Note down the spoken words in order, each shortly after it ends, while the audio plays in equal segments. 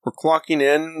We're clocking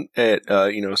in at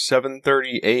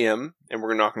 7:30 a.m. and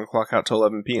we're not going to clock out till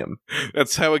 11 p.m.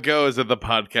 That's how it goes at the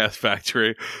Podcast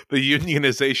Factory. The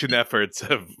unionization efforts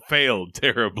have failed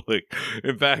terribly.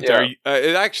 In fact,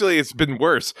 it's been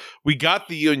worse. We got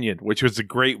the union, which was a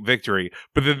great victory,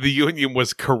 but then the union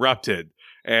was corrupted.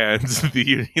 And the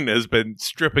union has been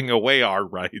stripping away our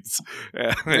rights.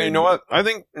 And you know what? I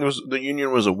think the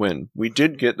union was a win. We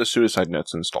did get the suicide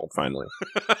nets installed finally.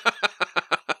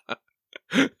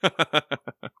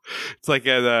 It's like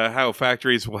at how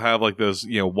factories will have like those,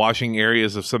 washing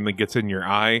areas if something gets in your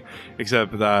eye,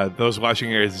 except those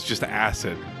washing areas is just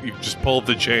acid. You just pull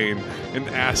the chain and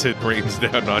acid rains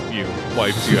down on you,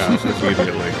 wipes you out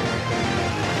immediately.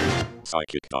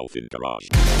 Psychic Dolphin Garage.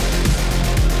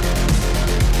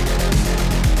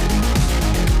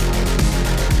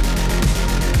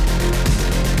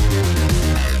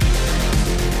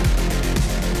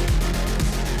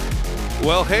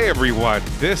 Well, hey everyone,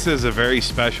 this is a very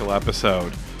special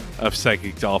episode of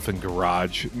Psychic Dolphin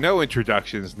Garage. No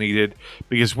introductions needed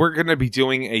because we're going to be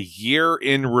doing a year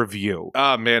in review.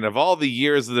 Oh man, of all the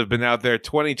years that have been out there,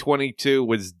 2022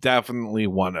 was definitely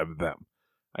one of them.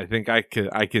 I think I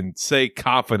can say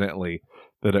confidently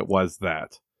that it was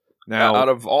that. Now, out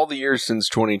of all the years since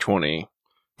 2020,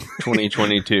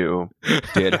 2022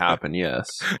 did happen,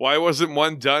 yes. Why wasn't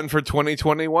one done for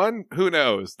 2021? Who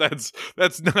knows? That's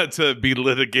not to be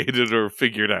litigated or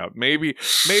figured out. Maybe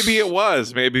it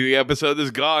was. Maybe the episode is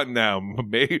gone now.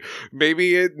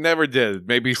 Maybe it never did.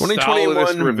 Maybe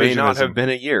 2021 may not have been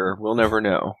a year. We'll never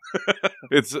know.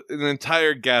 It's an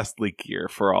entire gas leak year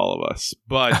for all of us.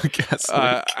 But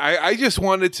I just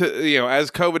wanted to,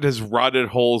 as COVID has rotted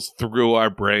holes through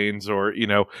our brains, or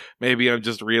maybe I'm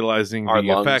just realizing our the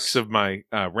lungs. Effects of my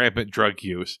rampant drug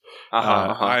use.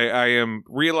 I am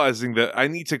realizing that I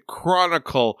need to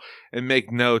chronicle and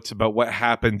make notes about what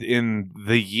happened in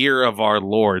the year of our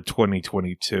Lord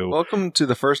 2022. Welcome to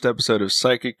the first episode of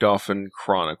Psychic Dolphin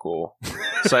Chronicle.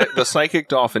 The Psychic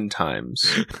Dolphin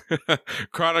Times.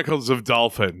 Chronicles of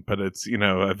Dolphin, but it's,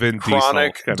 a Vin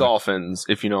Chronic Diesel Dolphins,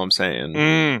 if you know what I'm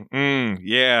saying.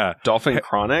 Yeah. Dolphin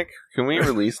Chronic? Can we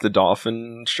release the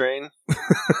dolphin strain?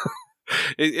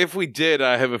 If we did,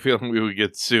 I have a feeling we would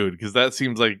get sued, because that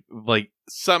seems like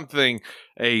something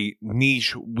a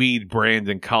niche weed brand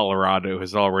in Colorado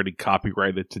has already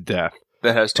copyrighted to death.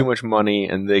 That has too much money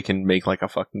and they can make like a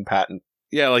fucking patent.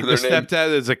 Yeah, like the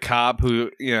stepdad is a cop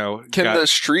who, Can the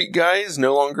street guys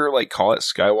no longer like call it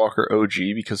Skywalker OG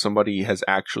because somebody has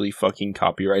actually fucking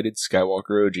copyrighted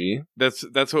Skywalker OG?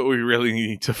 That's what we really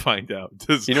need to find out.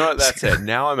 You know what? That's it.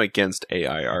 Now I'm against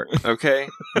AI art. Okay?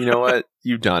 You know what?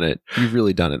 You've done it. You've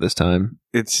really done it this time.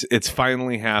 It's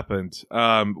finally happened.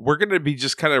 We're going to be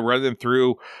just kind of running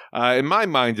through, in my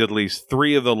mind at least,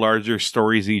 3 of the larger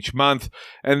stories each month,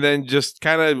 and then just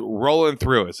kind of rolling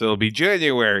through it. So it'll be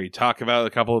January, talk about a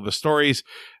couple of the stories,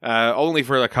 only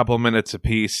for a couple of minutes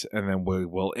apiece, and then we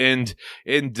will end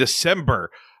in December,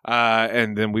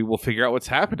 and then we will figure out what's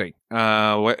happening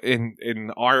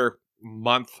in our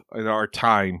month, in our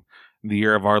time. The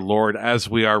year of our Lord, as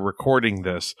we are recording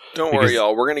this. Don't worry,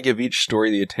 y'all. We're going to give each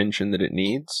story the attention that it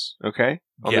needs, okay?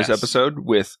 On this episode,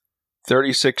 with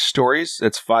 36 stories.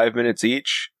 That's 5 minutes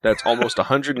each. That's almost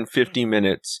 150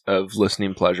 minutes of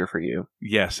listening pleasure for you.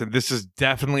 Yes, and this is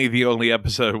definitely the only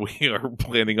episode we are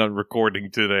planning on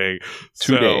recording today.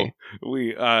 Today. So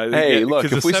look,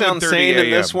 if we sound sane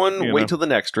in this one, wait till the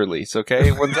next release,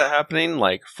 okay? When's that happening?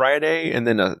 Like Friday, and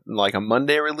then a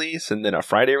Monday release, and then a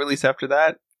Friday release after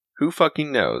that? Who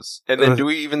fucking knows? And then do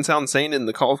we even sound sane in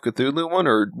the Call of Cthulhu one,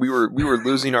 or we were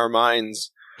losing our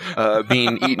minds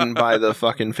being eaten by the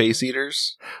fucking face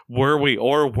eaters? Were we?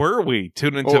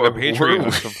 Tune into the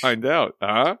Patreon to find out.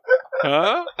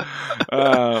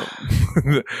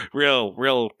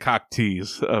 Real cock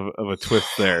tease of a twist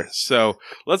there. So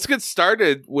let's get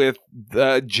started with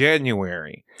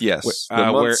January. Yes,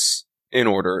 the months in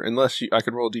order, unless I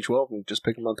could roll a d12 and just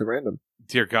pick a month at random.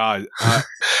 Dear God.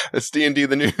 It's D&D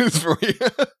the news for you.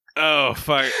 Oh,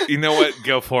 fuck. You know what?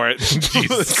 Go for it.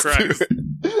 Jesus Christ.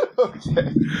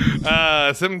 Okay.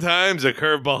 Sometimes a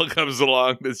curveball comes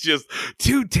along that's just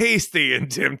too tasty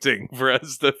and tempting for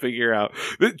us to figure out.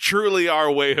 That truly our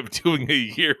way of doing a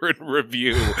year in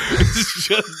review is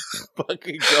just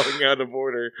fucking going out of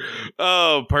order.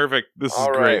 Oh, perfect. This is great.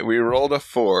 All right, we rolled a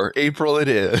 4. April it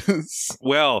is.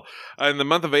 Well, in the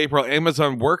month of April,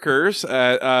 Amazon workers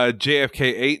at JFK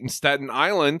 8 in Staten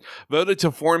Island voted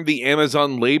to form the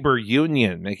Amazon Labor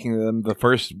Union, making them the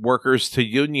first workers to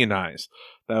unionize.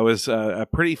 That was a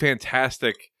pretty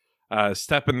fantastic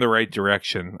step in the right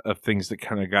direction of things that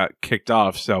kind of got kicked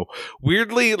off. So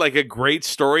weirdly, like a great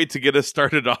story to get us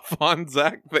started off on,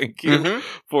 Zach. Thank you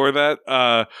for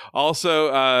that.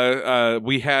 Also,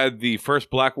 we had the first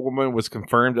black woman was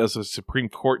confirmed as a Supreme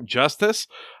Court justice,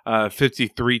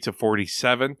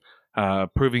 53-47.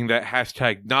 Proving that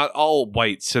hashtag not all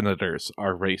white senators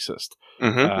are racist.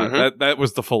 That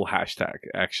was the full hashtag,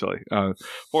 actually.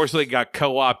 Fortunately, it got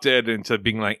co-opted into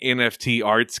being like NFT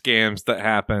art scams that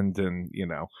happened, and it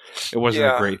wasn't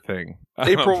a great thing.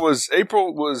 April was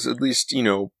at least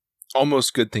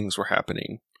almost good things were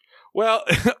happening. Well,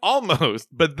 almost,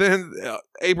 but then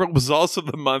April was also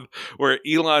the month where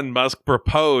Elon Musk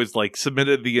proposed,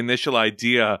 submitted the initial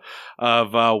idea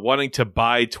of wanting to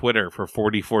buy Twitter for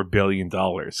 $44 billion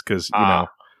because,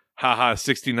 haha,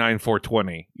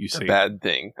 69,420, you see. A bad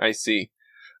thing, I see.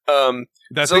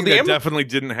 That definitely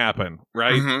didn't happen,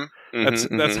 right?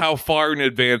 That's how far in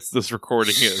advance this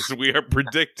recording is. We are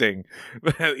predicting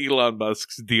that Elon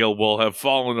Musk's deal will have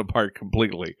fallen apart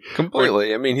completely.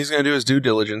 I mean, he's going to do his due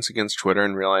diligence against Twitter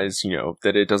and realize,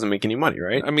 that it doesn't make any money,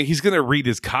 right? I mean, he's going to read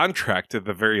his contract at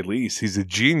the very least. He's a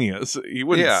genius. He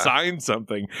wouldn't sign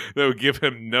something that would give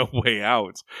him no way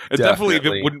out. And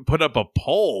definitely wouldn't put up a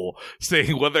poll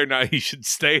saying whether or not he should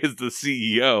stay as the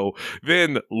CEO,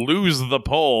 then lose the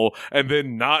poll, and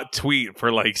then not tweet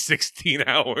for 16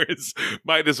 hours.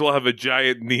 Might as well have a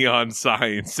giant neon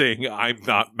sign saying "I'm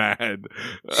not mad."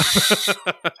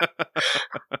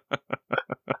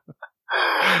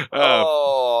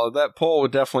 That poll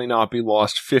would definitely not be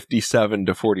lost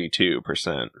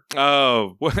 57-42%.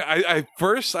 Oh, I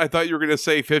thought you were going to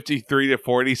say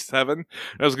 53-47.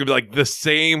 That was going to be the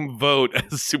same vote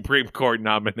as Supreme Court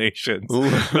nominations.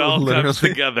 It all comes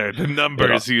together. The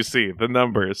numbers, you see, the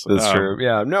numbers. That's true.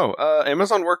 Yeah, no.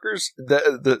 Amazon workers,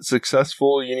 the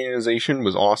successful unionization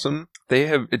was awesome.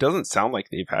 It doesn't sound like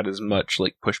they've had as much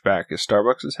pushback as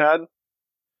Starbucks has had.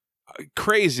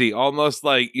 Crazy, almost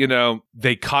they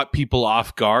caught people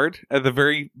off guard at the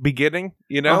very beginning.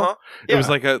 It was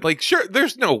sure,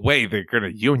 there's no way they're going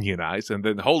to unionize, and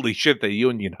then holy shit, they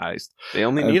unionized. They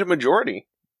only need a majority.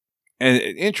 And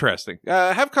interesting.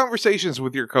 Have conversations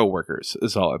with your coworkers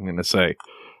is all I'm going to say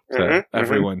to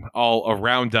everyone all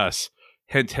around us.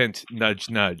 Hint, hint, nudge,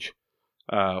 nudge.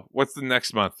 What's the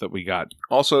next month that we got?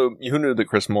 Also, who knew that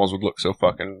Chris Smalls would look so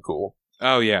fucking cool?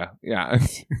 Oh, yeah.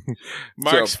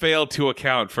 Mark's failed to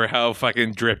account for how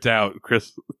fucking dripped out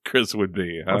Chris would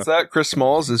be. What's that? Chris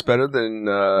Smalls is better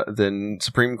than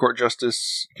Supreme Court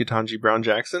Justice Ketanji Brown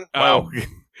Jackson? Wow. Oh.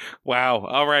 Wow.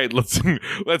 All right, let's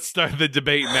start the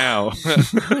debate now.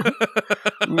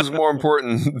 Who's more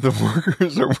important, the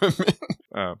workers or women?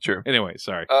 Oh, sure. Anyway,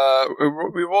 sorry.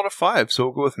 We rolled a 5, so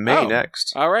we'll go with May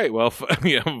next. All right. Well, fuck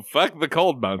the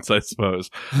cold months, I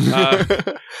suppose.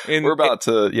 We're about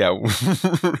to,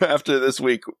 after this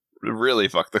week, really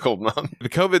fuck the cold month. The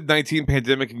COVID-19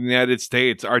 pandemic in the United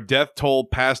States, our death toll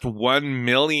passed 1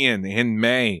 million in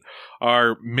May.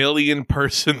 Our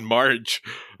million-person march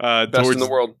best in the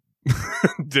world.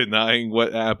 Denying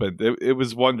what happened. It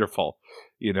was wonderful.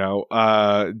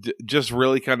 Just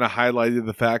really kind of highlighted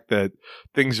the fact that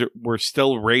things were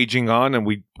still raging on and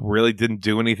we really didn't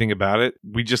do anything about it.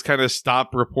 We just kind of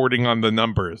stopped reporting on the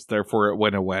numbers. Therefore, it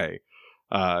went away.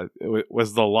 It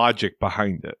was the logic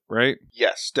behind it, right?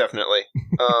 Yes, definitely.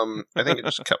 I think I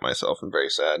just cut myself. I'm very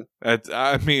sad.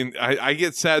 I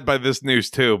get sad by this news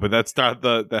too, but that's not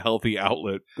the healthy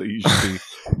outlet that you should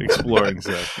be exploring.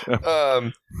 So.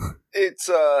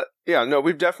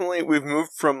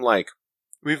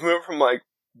 We've moved from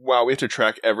wow, we have to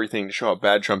track everything to show how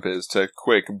bad Trump is to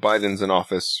quick, Biden's in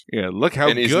office. Yeah, look how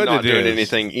good it is. And he's not doing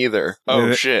anything either.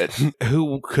 Oh, shit.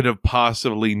 Who could have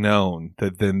possibly known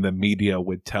that then the media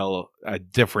would tell a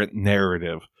different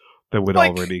narrative that would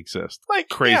already exist?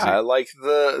 Crazy. Yeah,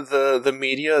 the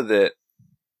media that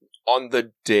on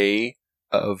the day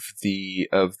of the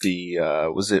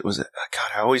was it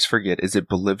God, I always forget. Is it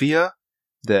Bolivia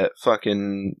that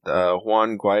fucking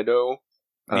Juan Guaido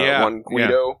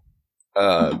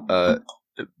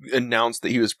announced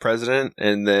that he was president,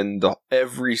 and then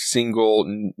every single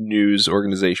news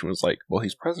organization was like, "Well,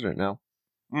 he's president now."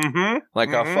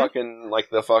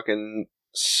 The fucking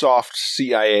soft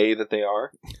CIA that they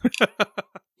are.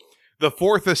 The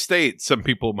fourth estate, some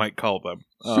people might call them.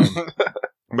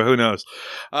 But who knows?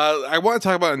 I want to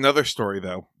talk about another story,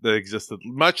 though, that existed.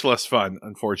 Much less fun,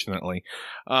 unfortunately.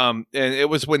 And it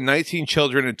was when 19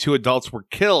 children and 2 adults were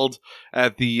killed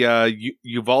at the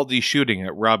Uvalde shooting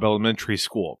at Robb Elementary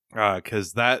School.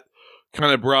 Because that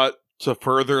kind of brought to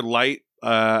further light,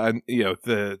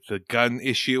 the gun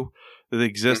issue that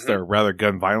exists, or rather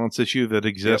gun violence issue that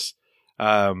exists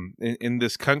in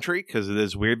this country, because it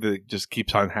is weird that it just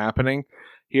keeps on happening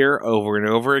here over and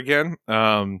over again.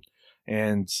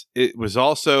 And it was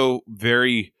also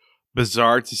very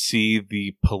bizarre to see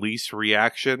the police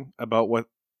reaction about what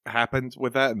happened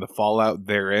with that and the fallout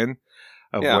therein.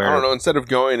 I don't know. Instead of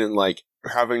going and like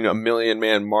having a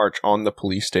 1,000,000-man march on the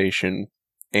police station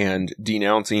and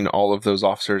denouncing all of those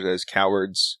officers as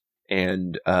cowards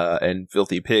and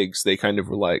filthy pigs, they kind of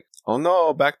were like, "Oh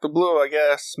no, back to blue, I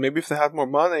guess. Maybe if they had more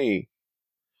money."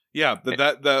 Yeah,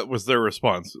 that was their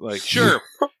response. Like, sure,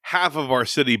 half of our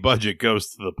city budget goes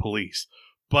to the police,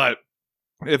 but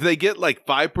if they get like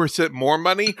 5% more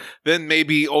money, then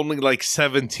maybe only like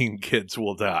 17 kids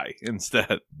will die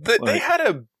instead. They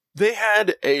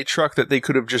had a truck that they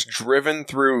could have just driven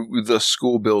through the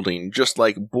school building, just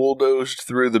like bulldozed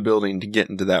through the building to get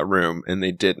into that room, and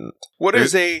they didn't. What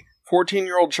is a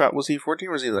 14-year-old child? Was he 14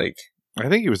 or was he like... I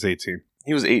think he was 18.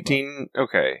 He was 18?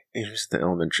 Okay. He was at the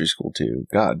elementary school, too.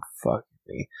 God fuck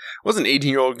me. What's an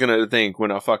 18-year-old gonna think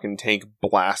when a fucking tank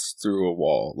blasts through a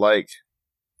wall? Like...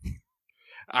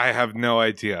 I have no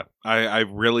idea. I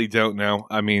really don't know.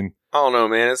 I mean... I don't know,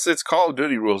 man. It's Call of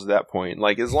Duty rules at that point.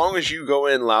 Like, as long as you go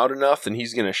in loud enough, then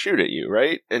he's gonna shoot at you,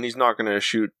 right? And he's not gonna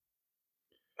shoot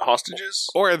hostages?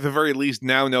 Or at the very least,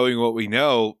 now knowing what we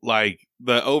know, like,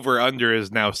 the over-under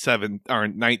is now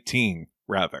 19,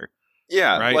 rather.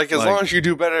 Yeah, right? Like, as long as you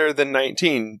do better than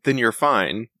 19, then you're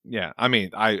fine. Yeah, I mean,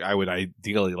 I would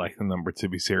ideally like the number to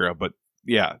be 0, but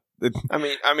yeah.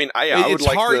 It's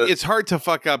hard. It's hard to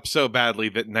fuck up so badly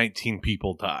that 19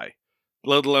 people die,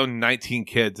 let alone 19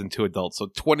 kids and 2 adults. So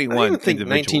 21. I don't think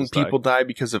 19 people die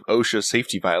because of OSHA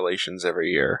safety violations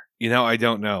every year. You know, I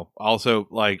don't know. Also,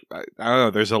 like, I don't know.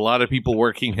 There's a lot of people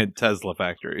working at Tesla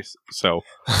factories. So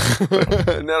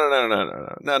no.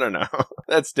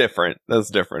 That's different.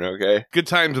 Okay. Good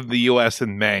times in the U.S.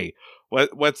 in May.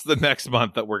 What's the next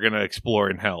month that we're gonna explore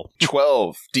in hell?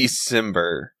 12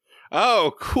 December.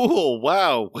 Oh, cool.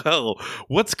 Wow. Well,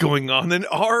 what's going on in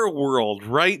our world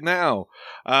right now?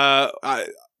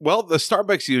 Well, the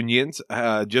Starbucks unions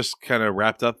just kind of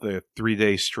wrapped up the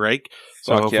 3-day strike.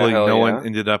 So hopefully no one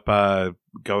ended up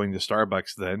going to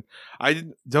Starbucks then. I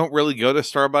don't really go to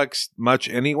Starbucks much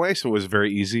anyway, so it was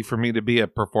very easy for me to be a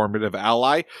performative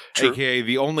ally, aka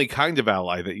the only kind of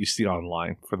ally that you see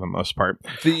online for the most part.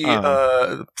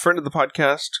 The friend of the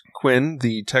podcast, Quinn,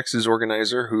 the Texas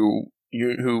organizer who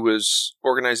was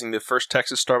organizing the first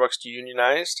Texas Starbucks to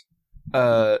unionize,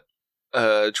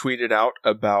 tweeted out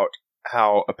about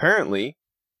how apparently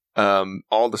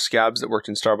all the scabs that worked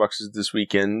in Starbucks this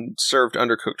weekend served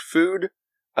undercooked food,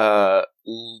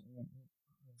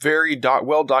 very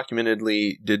well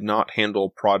documentedly did not handle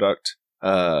product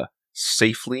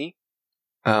safely,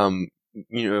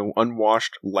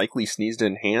 unwashed, likely sneezed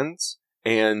in hands,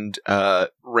 and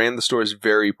ran the stores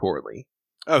very poorly.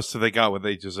 Oh, so they got what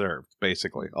they deserved,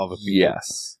 basically. All the people.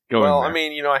 Yes. Well, there. I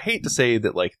mean, I hate to say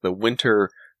that, like, the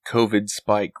winter COVID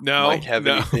spike might have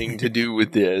anything to do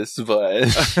with this,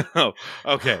 but... Oh,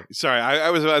 okay. Sorry,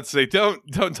 I was about to say, don't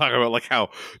talk about, like, how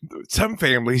some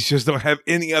families just don't have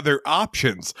any other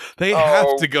options. They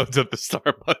have to go to the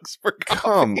Starbucks for coffee.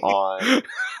 Come on.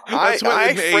 That's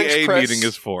what an AA meeting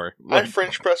is for. I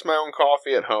French press my own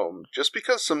coffee at home, just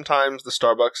because sometimes the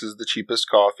Starbucks is the cheapest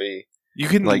coffee. You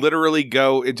can literally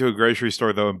go into a grocery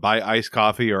store, though, and buy iced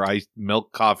coffee or iced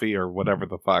milk coffee or whatever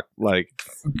the fuck. Like,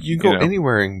 you go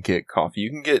anywhere and get coffee. You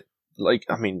can get,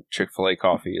 Chick-fil-A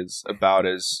coffee is about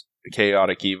as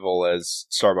chaotic evil as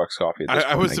Starbucks coffee at this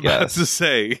point, I was about to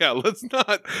say, let's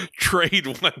not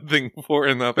trade one thing for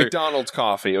another. McDonald's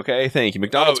coffee, okay? Thank you.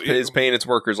 McDonald's is paying its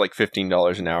workers like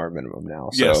 $15 an hour minimum now.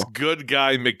 So. Yes, good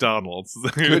guy McDonald's.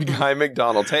 Good guy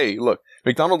McDonald's. Hey, look,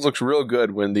 McDonald's looks real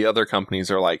good when the other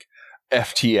companies are like,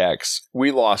 FTX,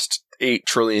 we lost $8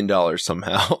 trillion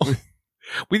somehow.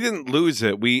 We didn't lose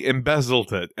it. We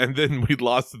embezzled it. And then we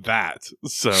lost that.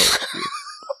 So,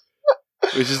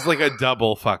 which is like a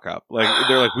double fuck up. Like,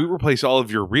 they're like, we replace all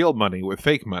of your real money with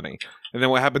fake money. And then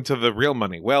what happened to the real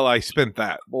money? Well, I spent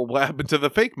that. Well, what happened to the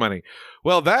fake money?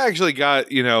 Well, that actually got,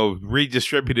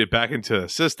 redistributed back into the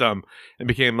system and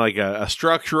became like a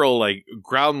structural, like,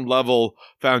 ground level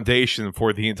foundation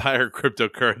for the entire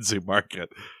cryptocurrency market.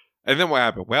 And then what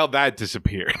happened? Well, that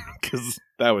disappeared because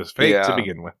that was fake to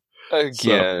begin with.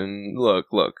 Again, look.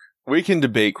 We can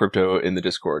debate crypto in the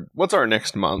Discord. What's our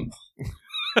next month?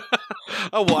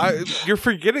 Oh, well, you're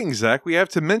forgetting, Zach. We have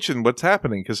to mention what's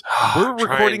happening because we're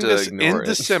recording this in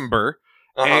December,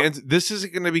 and this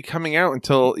isn't going to be coming out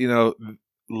until,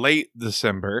 late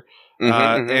December.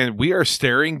 And we are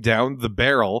staring down the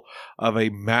barrel of a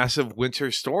massive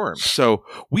winter storm. So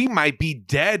we might be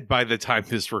dead by the time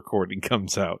this recording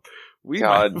comes out, We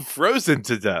might have frozen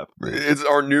to death. It's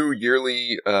our new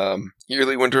yearly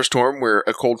winter storm where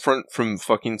a cold front from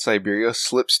fucking Siberia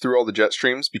slips through all the jet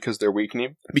streams because they're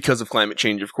weakening, because of climate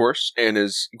change, of course, and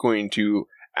is going to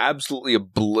absolutely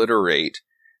obliterate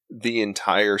the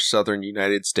entire southern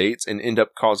United States and end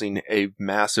up causing a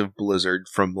massive blizzard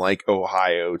from like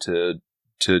Ohio to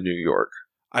New York.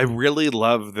 I really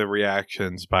love the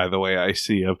reactions, by the way, I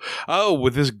see of, oh,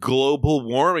 with this global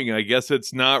warming, I guess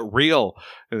it's not real.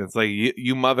 And it's like,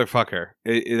 you motherfucker.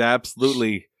 It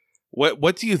absolutely...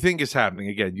 What do you think is happening?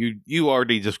 Again, you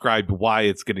already described why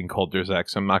it's getting colder, Zach,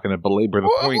 so I'm not going to belabor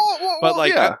the point. But,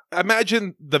 like,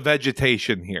 imagine the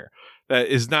vegetation here that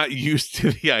is not used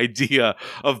to the idea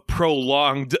of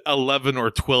prolonged 11 or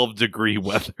 12 degree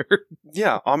weather.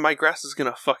 Yeah, all my grass is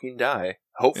going to fucking die.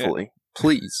 Hopefully. Yeah.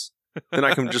 Please. Then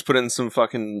I can just put in some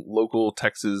fucking local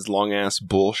Texas long-ass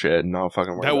bullshit and I'll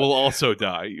fucking worry. That will also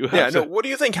die. What do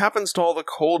you think happens to all the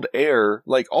cold air?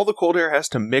 Like, all the cold air has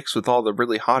to mix with all the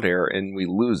really hot air and we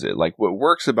lose it. Like, what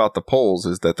works about the poles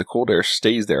is that the cold air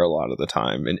stays there a lot of the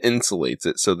time and insulates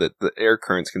it so that the air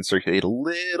currents can circulate a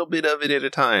little bit of it at a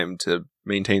time to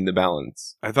maintain the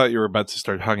balance. I thought you were about to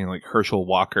start hugging like Herschel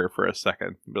Walker for a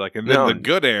second. Be like, and then the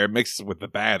good air mixes with the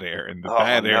bad air and the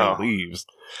bad air leaves.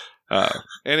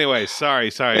 Anyway, sorry.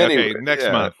 Okay, next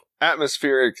month.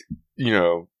 Atmospheric,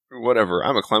 whatever.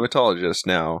 I'm a climatologist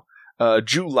now.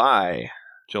 July.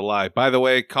 By the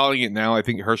way, calling it now, I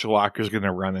think Herschel Walker's going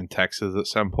to run in Texas at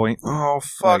some point. Oh,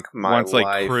 fuck my life.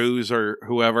 Once, Cruz or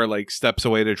whoever, steps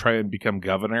away to try and become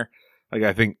governor.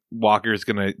 I think Walker's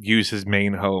going to use his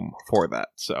main home for that.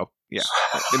 So, yeah.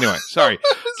 Anyway, sorry.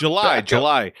 July.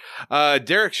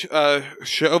 Derek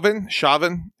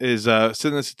Chauvin is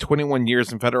sentenced to 21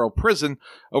 years in federal prison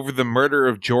over the murder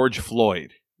of George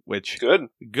Floyd, which...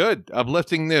 Good.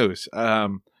 Uplifting news.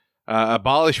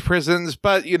 Abolish prisons,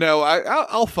 but,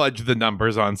 I'll fudge the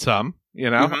numbers on some.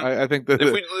 Mm-hmm. I think that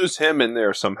if we lose him in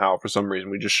there somehow for some reason,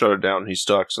 we just shut it down. He's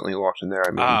still accidentally locked in there.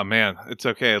 Man, it's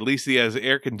okay. At least he has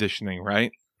air conditioning,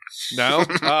 right? No?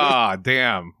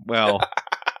 Damn. Well,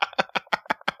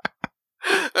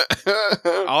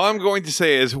 all I'm going to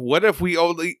say is, what if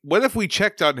we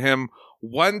checked on him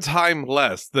one time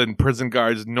less than prison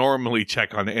guards normally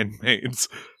check on inmates?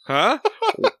 Huh?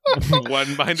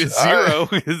 1 minus 0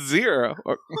 is 0.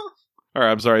 Or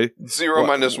I'm sorry. 0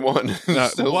 minus 1.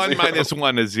 1 minus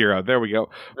 1 is 0. There we go.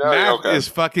 Math is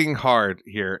fucking hard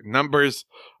here. Numbers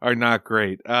are not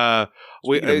great.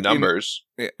 Numbers.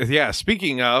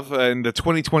 Speaking of, in the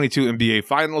 2022 NBA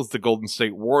Finals, the Golden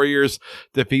State Warriors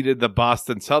defeated the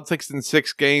Boston Celtics in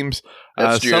 6 games.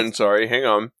 That's June. Sorry. Hang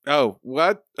on. Oh,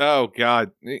 what? Oh,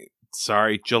 God.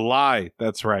 Sorry. July.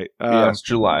 That's right. Yes,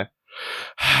 July.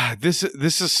 This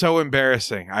is so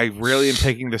embarrassing. I really am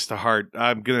taking this to heart.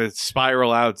 I'm gonna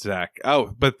spiral out, Zach.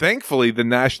 Oh, but thankfully the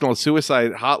National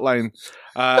Suicide Hotline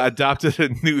adopted a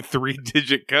new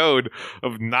 3-digit code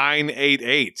of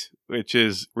 988, which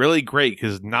is really great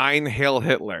because 9 Hail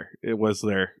Hitler. It was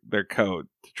their code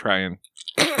to try and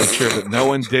make sure that no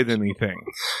one did anything.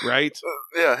 Right?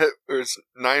 Yeah, there's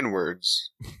 9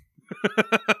 words.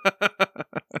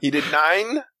 He did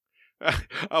 9.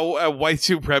 A white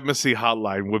supremacy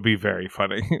hotline would be very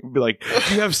funny. It'd be like,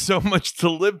 you have so much to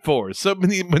live for, so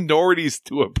many minorities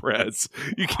to oppress.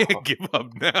 You can't give up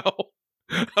now.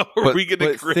 How are we going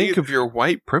to create? Think of your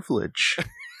white privilege.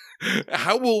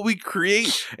 How will we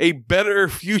create a better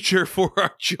future for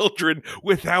our children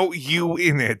without you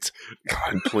in it?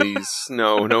 God, please,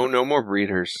 no more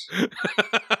breeders.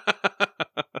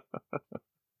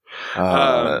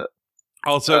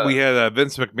 Also, we had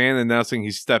Vince McMahon announcing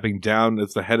he's stepping down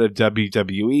as the head of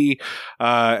WWE.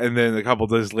 And then a couple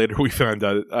days later, we found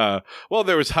out,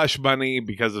 there was hush money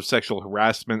because of sexual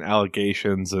harassment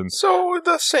allegations. And so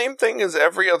the same thing as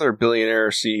every other billionaire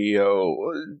CEO,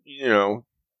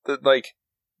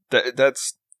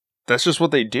 that's just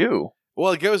what they do.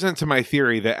 Well, it goes into my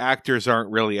theory that actors aren't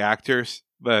really actors.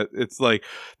 But it's like,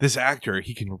 this actor,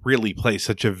 he can really play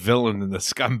such a villain and a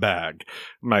scumbag.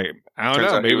 I don't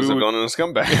know. Maybe he was a villain and a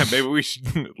scumbag. Yeah, maybe we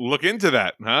should look into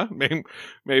that, huh? Maybe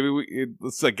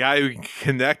it's a guy who can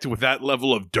connect with that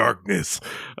level of darkness.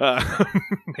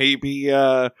 Maybe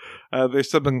there's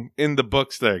something in the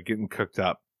books there getting cooked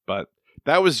up. But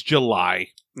that was July.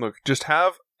 Look, just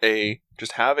have a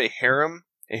harem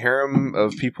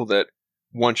of people that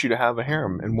want you to have a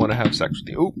harem and want to have sex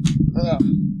with you.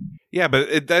 Yeah,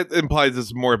 but that implies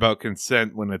it's more about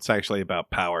consent when it's actually about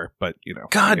power. But,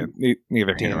 God,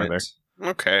 neither here nor there.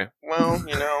 Okay, well,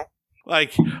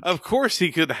 of course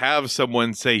he could have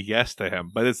someone say yes to him,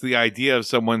 but it's the idea of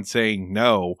someone saying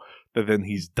no that then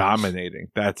he's dominating.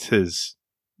 That's his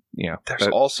Yeah. There's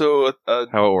also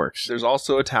how it works. There's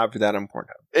also a tab for that on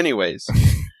Pornhub. Anyways,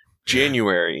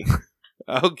 January.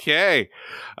 Okay.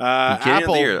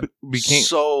 Apple became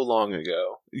so long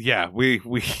ago. Yeah, we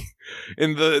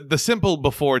in the simple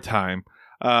before time,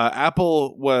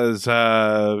 Apple was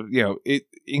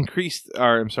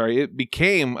it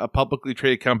became a publicly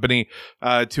traded company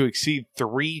to exceed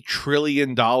 $3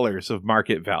 trillion of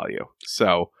market value.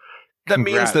 So that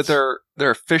means that they're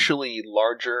officially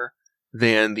larger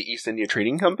than the East India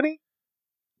Trading Company?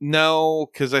 No,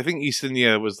 because I think East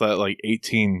India was like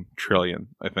 18 trillion,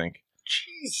 I think.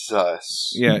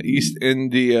 Jesus. Yeah, East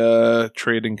India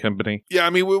Trading Company. Yeah, I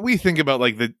mean, we think about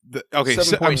like the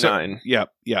 7.9.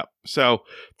 Yeah. So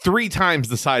 3 times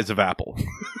the size of Apple.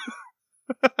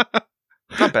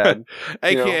 Not bad.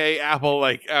 AKA Apple,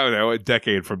 like, I don't know, a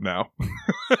decade from now.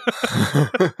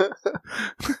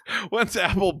 Once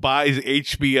Apple buys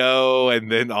HBO and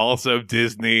then also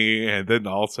Disney and then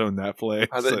also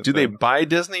Netflix. Do they buy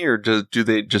Disney or do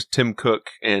they just Tim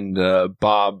Cook and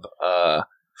Bob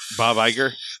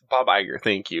Iger? Bob Iger,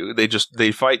 thank you.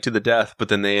 They fight to the death, but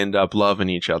then they end up loving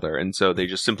each other, and so they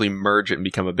just simply merge it and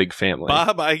become a big family.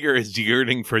 Bob Iger is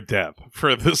yearning for death,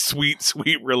 for the sweet,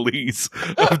 sweet release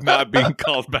of not being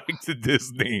called back to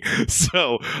Disney.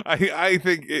 So I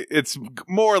think it's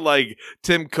more like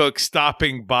Tim Cook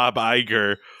stopping Bob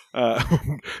Iger.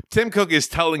 Tim Cook is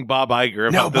telling Bob Iger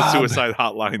about the suicide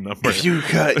hotline number. If you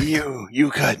cut you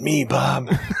cut me,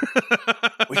 Bob.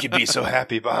 We could be so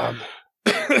happy, Bob.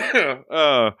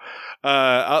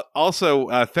 Also,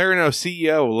 Theranos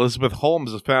CEO Elizabeth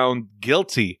Holmes was found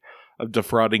guilty of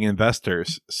defrauding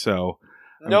investors. So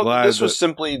this was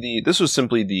simply the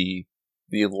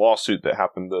lawsuit that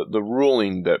happened, the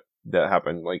ruling that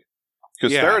happened, like,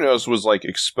 because Theranos was like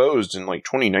exposed in like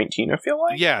 2019. I feel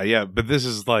like yeah, but this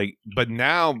is like, but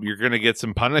now you're gonna get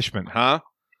some punishment, huh?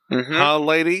 Mm-hmm. Huh,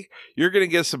 lady? You're going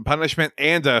to get some punishment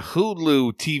and a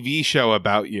Hulu TV show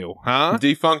about you, huh?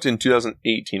 Defunct in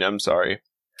 2018, I'm sorry.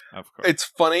 Of course. It's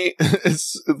funny.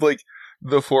 It's like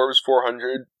the Forbes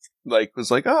 400 like was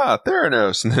like,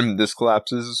 Theranos, and then this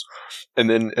collapses. And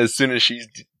then as soon as she's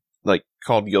like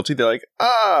called guilty, they're like,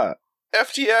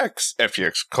 FTX.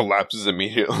 FTX collapses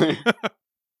immediately.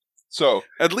 So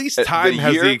at least Time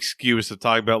has the excuse to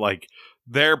talk about like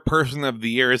their person of the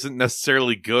year isn't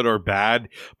necessarily good or bad,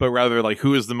 but rather like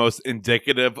who is the most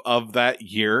indicative of that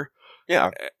year.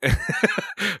 Yeah.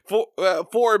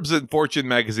 Forbes and Fortune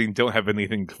magazine don't have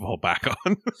anything to fall back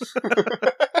on.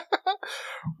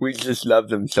 We just love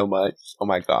them so much. Oh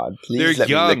my God. Please let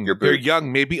me lick your boots. They're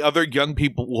young. Maybe other young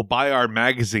people will buy our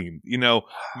magazine. You know,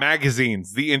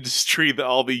 magazines, the industry that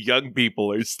all the young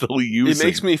people are still using. It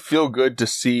makes me feel good to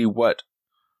see what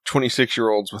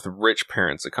 26-year-olds with rich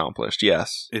parents accomplished.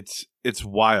 Yes. It's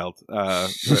wild.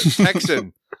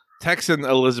 Texan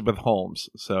Elizabeth Holmes.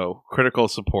 So critical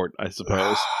support, I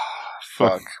suppose.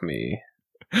 Fuck me.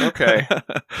 Okay.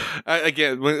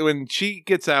 Again, when she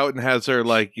gets out and has her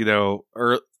like, you know,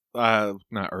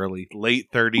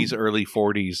 late 30s, early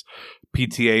 40s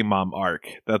PTA mom arc,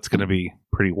 that's going to be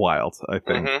pretty wild, I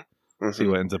think. Mm-hmm. See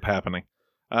what ends up happening.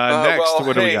 Next,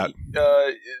 what do we got?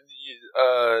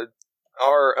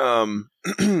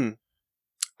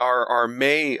 Our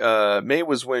May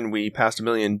was when we passed 1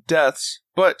 million deaths,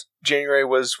 but January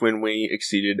was when we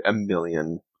exceeded 1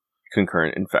 million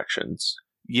concurrent infections.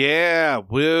 Yeah,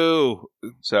 woo.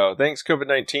 So thanks,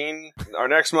 COVID-19. Our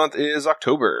next month is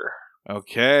October.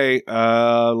 Okay,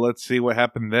 let's see what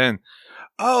happened then.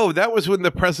 Oh, that was when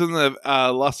the president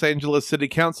of Los Angeles City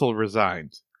Council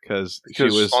resigned because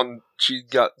she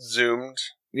got zoomed.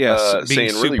 Yes, being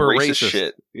saying really racist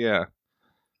shit. Yeah.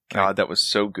 God, that was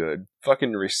so good.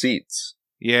 Fucking receipts.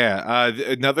 Yeah.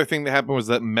 Another thing that happened was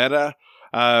that Meta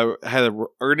had an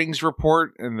earnings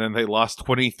report, and then they lost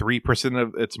 23%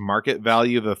 of its market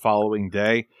value the following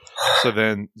day. So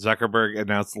then Zuckerberg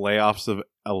announced layoffs of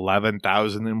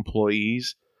 11,000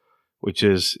 employees, which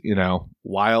is, you know,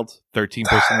 wild. 13%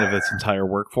 of its entire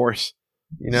workforce.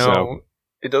 You know,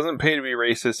 it doesn't pay to be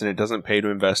racist, and it doesn't pay to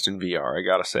invest in VR, I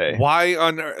gotta say. Why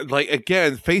on like,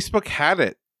 again, Facebook had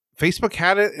it,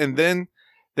 and then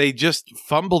they just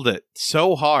fumbled it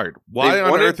so hard. Why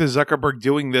on earth is Zuckerberg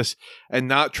doing this and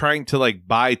not trying to like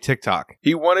buy TikTok?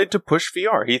 He wanted to push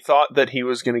VR. He thought that he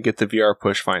was going to get the VR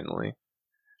push finally.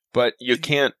 But you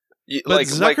can't. But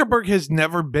Zuckerberg has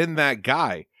never been that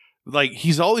guy. Like,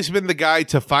 he's always been the guy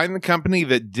to find the company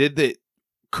that did it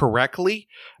correctly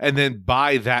and then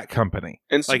buy that company.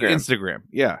 Instagram. Like Instagram.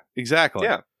 Yeah, exactly.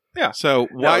 Yeah. So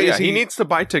why is he needs to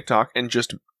buy TikTok and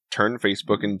just turn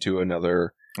Facebook into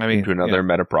another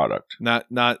meta product. Not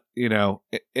you know,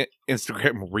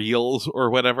 Instagram Reels or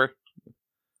whatever.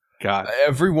 God.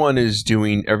 Everyone is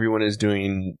doing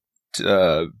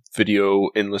video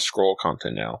endless scroll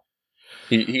content now.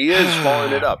 He is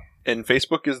following it up, and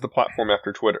Facebook is the platform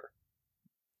after Twitter.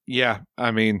 Yeah,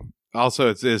 I mean, also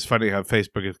it is funny how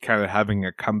Facebook is kind of having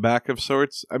a comeback of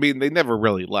sorts. I mean, they never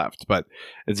really left, but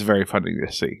it's very funny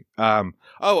to see.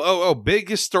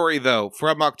 Biggest story though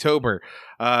from October,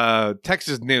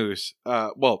 Texas news. A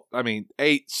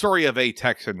story of a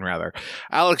Texan rather.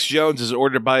 Alex Jones is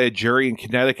ordered by a jury in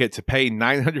Connecticut to pay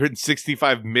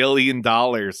 $965 million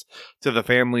to the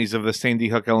families of the Sandy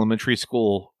Hook Elementary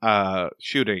School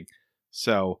shooting.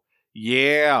 So.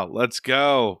 Yeah, let's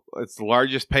go. It's the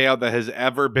largest payout that has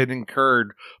ever been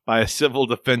incurred by a civil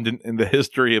defendant in the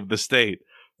history of the state.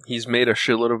 He's made a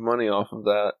shitload of money off of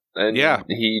that, and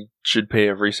he should pay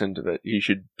every cent of it. He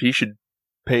should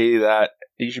pay that.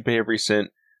 He should pay every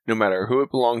cent, no matter who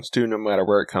it belongs to, no matter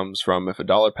where it comes from. If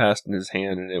 $1 passed in his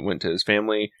hand and it went to his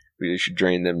family, we should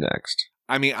drain them next.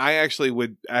 I mean, I actually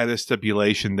would add a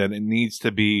stipulation that it needs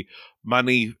to be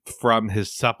money from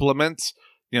his supplements.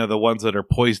 You know, the ones that are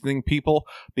poisoning people.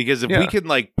 Because if we can,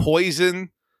 like,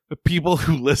 poison the people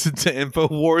who listen to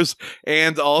InfoWars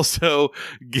and also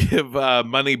give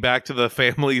money back to the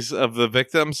families of the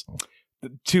victims,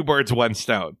 2 birds, 1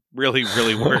 stone. Really,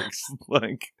 really works.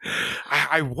 Like,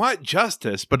 I want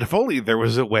justice, but if only there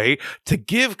was a way to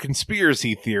give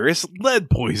conspiracy theorists lead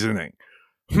poisoning.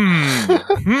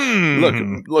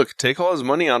 Look, take all his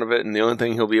money out of it, and the only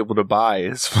thing he'll be able to buy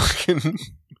is fucking...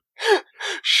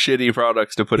 shitty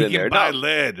products to put in there. Buy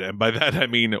lead, and by that I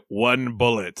mean 1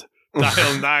 bullet.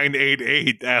 Dial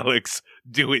 988, Alex.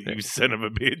 Do it, you son of a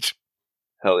bitch.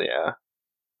 Hell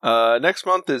yeah. Next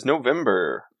month is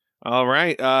November. All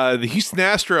right. The Houston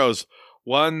Astros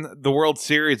won the World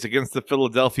Series against the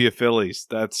Philadelphia Phillies.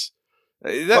 That's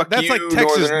you, like Texas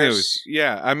Northerners. News.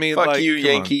 Yeah, I mean, fuck like, you,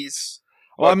 Yankees.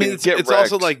 Well, I mean, it's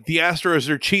also like the Astros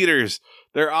are cheaters.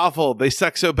 They're awful. They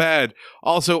suck so bad.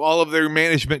 Also, all of their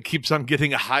management keeps on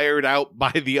getting hired out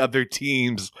by the other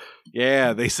teams.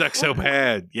 Yeah, they suck so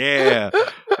bad. Yeah.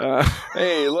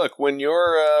 Hey, look, when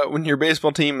your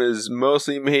baseball team is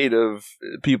mostly made of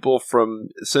people from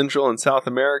Central and South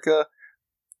America,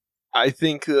 I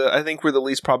think we're the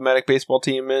least problematic baseball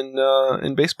team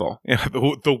in baseball. Yeah,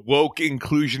 the woke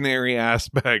inclusionary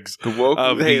aspects of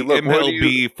the look,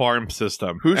 MLB farm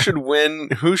system. Who should win?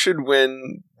 Who should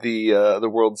win the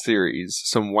World Series?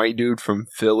 Some white dude from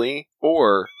Philly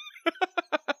or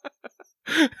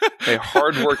a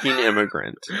hardworking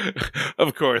immigrant?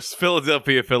 Of course,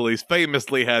 Philadelphia Phillies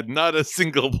famously had not a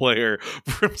single player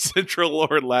from Central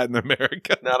or Latin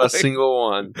America. Not a single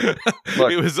one.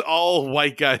 Look, it was all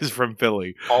white guys from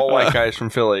Philly. All white guys from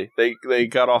Philly. They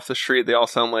got off the street. They all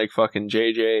sound like fucking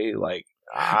JJ. Like,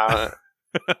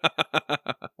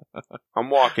 I'm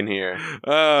walking here.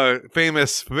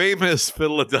 Famous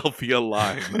Philadelphia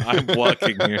line. I'm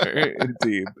walking here.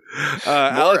 Indeed.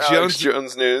 Alex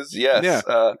Jones news. Yes.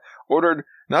 Yeah. Ordered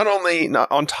not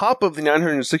on top of the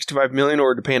 $965 million,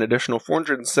 ordered to pay an additional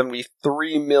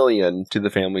 $473 million to the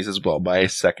families as well by a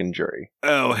second jury.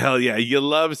 Oh hell yeah! You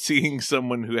love seeing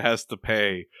someone who has to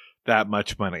pay that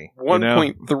much money.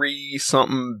 1.3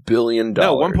 something billion.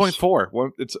 No,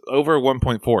 1.4. It's over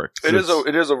 1.4.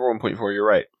 It is over 1.4. You're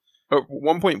right.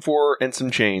 1.4 and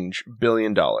some change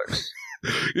 $billion.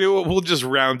 We'll just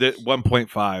round it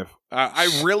 1.5.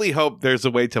 I really hope there's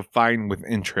a way to fine with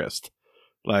interest.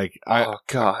 Like, oh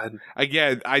god!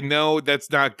 Again, I know that's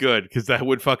not good because that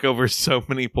would fuck over so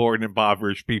many poor and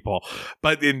impoverished people.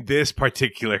 But in this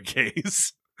particular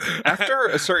case, after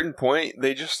a certain point,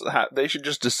 they should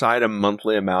just decide a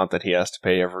monthly amount that he has to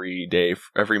pay every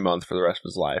month for the rest of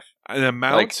his life. An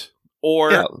amount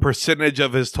or percentage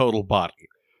of his total body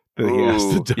that he has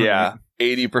to donate. Yeah,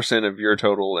 80% of your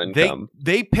total income.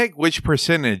 They pick which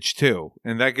percentage too,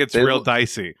 and that gets real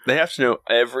dicey. They have to know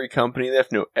every company. They have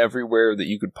to know everywhere that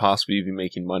you could possibly be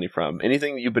making money from.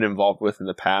 Anything that you've been involved with in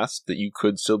the past that you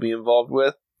could still be involved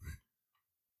with.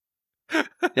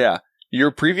 Yeah. Your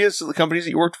previous companies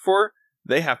that you worked for,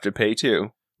 they have to pay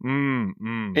too.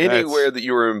 Anywhere that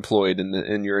you were employed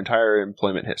in your entire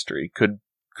employment history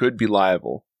could be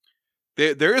liable.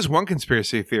 There is one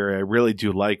conspiracy theory I really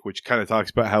do like, which kind of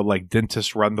talks about how like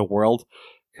dentists run the world.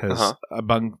 Because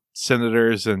among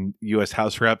senators and U.S.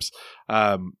 House reps,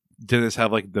 dentists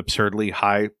have like the absurdly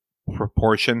high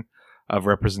proportion of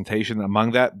representation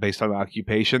among that based on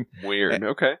occupation. Weird.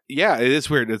 Okay. Yeah, it is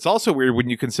weird. It's also weird when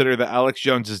you consider that Alex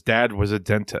Jones's dad was a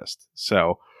dentist.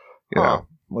 So, you know,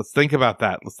 let's think about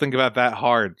that. Let's think about that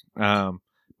hard.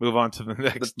 Move on to the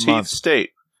next month.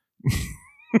 State.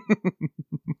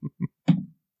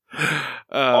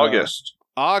 August.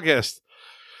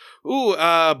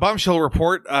 Bombshell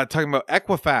report talking about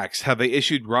Equifax, how they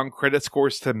issued wrong credit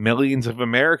scores to millions of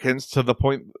Americans to the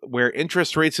point where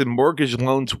interest rates and mortgage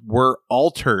loans were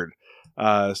altered.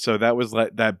 So that was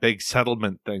that big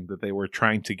settlement thing that they were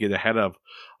trying to get ahead of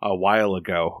a while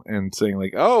ago and saying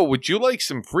like, oh, would you like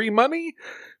some free money?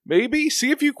 Maybe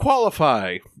see if you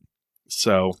qualify.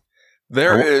 So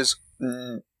there is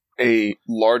a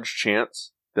large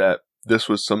chance that this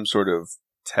was some sort of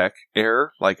tech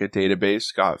error, like a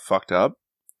database got fucked up.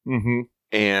 Mm-hmm.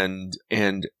 And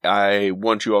I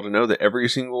want you all to know that every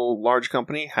single large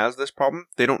company has this problem.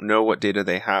 They don't know what data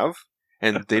they have,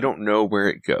 and they don't know where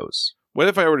it goes. What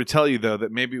if I were to tell you, though,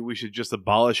 that maybe we should just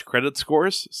abolish credit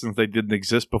scores since they didn't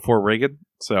exist before Reagan?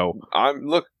 So,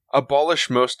 look, abolish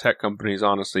most tech companies,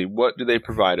 honestly. What do they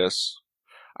provide us?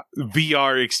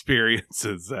 VR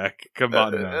experiences, Zach. Come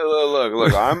on now.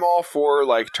 Look, I'm all for,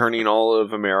 like, turning all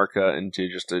of America into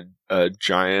just a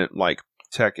giant, like,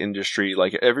 tech industry.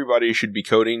 Like, everybody should be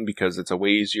coding because it's a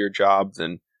way easier job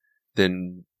than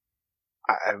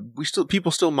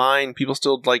people still mine. People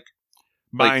still, like,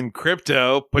 mine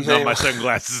crypto, putting on my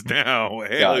sunglasses now.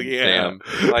 Hell God, yeah. Damn.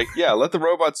 Like, yeah, let the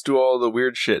robots do all the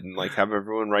weird shit and like have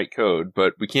everyone write code,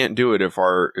 but we can't do it if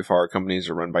our companies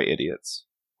are run by idiots.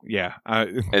 Yeah.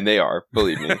 And they are,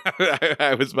 believe me.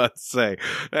 I was about to say,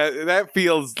 that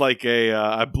feels like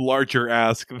a larger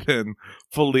ask than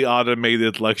fully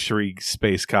automated luxury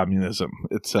space communism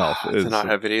itself. To not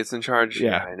have idiots in charge?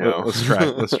 Yeah, I know.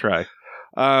 Let's try.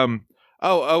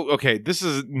 Okay. This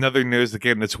is another news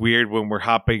again that's weird when we're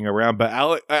hopping around, but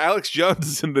Alex Jones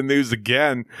is in the news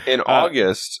again. In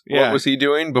August, what was he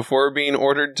doing before being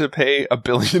ordered to pay $1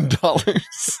 billion?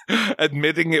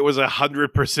 Admitting it was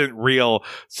 100% real,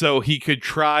 so he could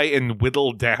try and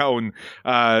whittle down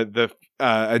the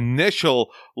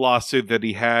initial lawsuit that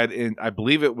he had in, I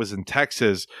believe it was in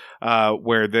Texas,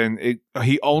 where then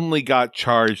he only got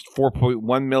charged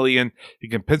 $4.1 million in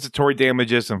compensatory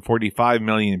damages and $45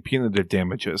 million in punitive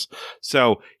damages.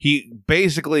 So he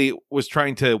basically was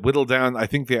trying to whittle down. I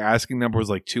think the asking number was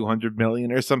like $200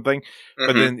 million or something. Mm-hmm.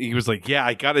 But then he was like, "Yeah,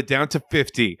 I got it down to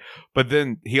 50." But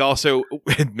then he also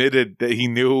admitted that he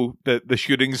knew that the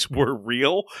shootings were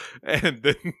real, and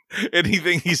then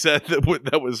anything he said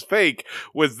that was fake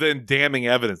was then damning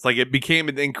evidence. Like, it became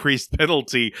an increased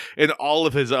penalty in all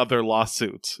of his other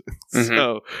lawsuits. Mm-hmm.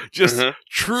 So just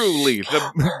truly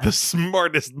the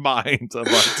smartest mind of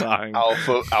our time.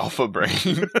 Alpha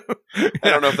brain. I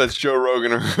don't know if that's Joe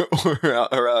Rogan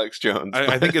or Alex Jones.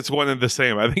 I think it's one and the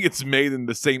same. I think it's made in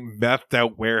the same methed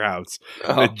out warehouse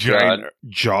in a giant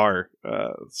jar.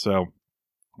 So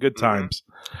good times.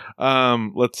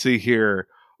 Let's see here.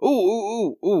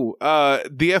 The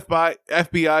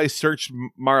FBI searched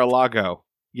Mar-a-Lago.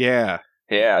 Yeah.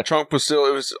 Yeah, Trump was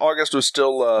still, August was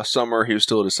still summer. He was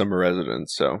still at a summer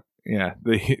residence, so. Yeah,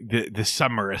 the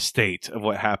summer estate of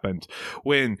what happened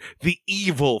when the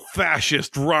evil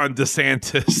fascist Ron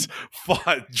DeSantis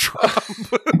fought Trump.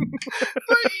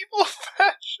 The evil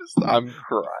fascist. I'm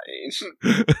crying.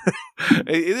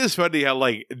 It is funny how,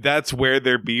 like, that's where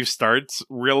their beef starts,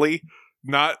 really.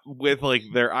 Not with, like,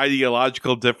 their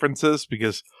ideological differences,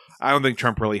 because I don't think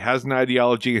Trump really has an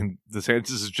ideology and DeSantis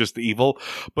is just evil.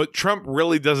 But Trump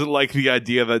really doesn't like the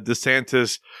idea that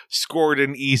DeSantis scored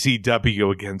an easy W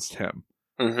against him,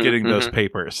 getting those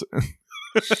papers.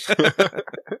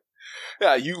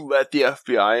 Yeah, you let the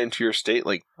FBI into your state?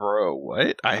 Like, bro,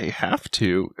 what? I have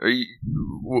to.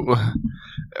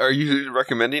 Are you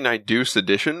recommending I do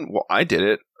sedition? Well, I did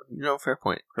it. Fair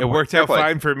point. It worked out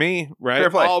fine for me, right? Fair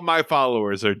play. All my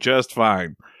followers are just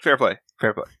fine. Fair play.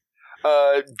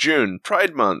 June,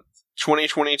 Pride Month,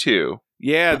 2022.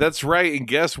 Yeah, that's right. And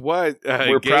guess what?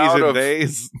 We're proud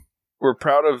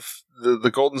of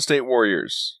the Golden State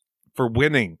Warriors for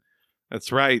winning.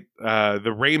 That's right.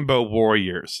 The Rainbow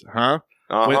Warriors, huh?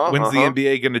 When's the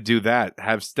NBA going to do that?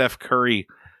 Have Steph Curry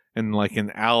in like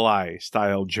an ally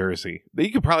style jersey?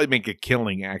 You could probably make a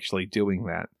killing actually doing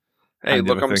that. Hey,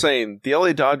 look, I'm saying the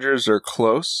LA Dodgers are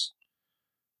close.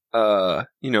 They're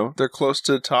close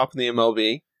to the top of the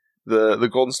MLB. The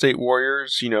Golden State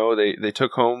Warriors, they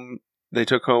took home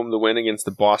the win against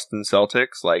the Boston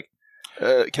Celtics. Like,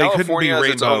 California has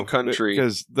its own country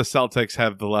because the Celtics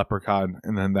have the leprechaun,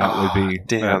 and then that would be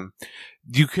damn.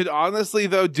 You could honestly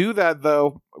do that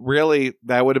though. Really,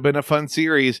 that would have been a fun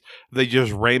series. They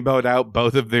just rainbowed out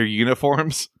both of their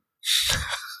uniforms.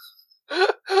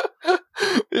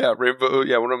 Yeah, rainbow.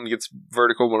 Yeah, one of them gets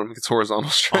vertical, one of them gets horizontal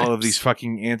stripes. All of these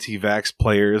fucking anti-vax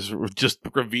players were just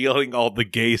revealing all the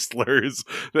gay slurs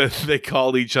that they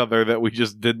called each other that we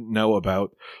just didn't know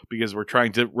about because we're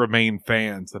trying to remain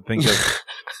fans and think of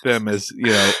them as,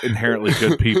 inherently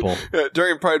good people.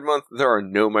 During Pride Month, there are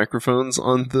no microphones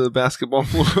on the basketball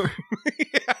floor.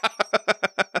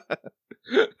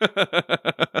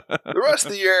 The rest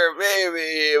of the year,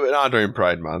 maybe, but not during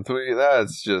Pride Month.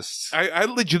 That's just... I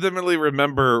legitimately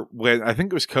remember when, I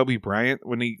think it was Kobe Bryant,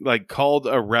 when he, called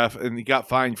a ref, and he got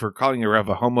fined for calling a ref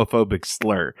a homophobic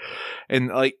slur.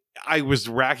 And, I was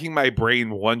racking my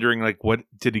brain wondering, what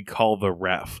did he call the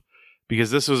ref?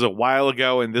 Because this was a while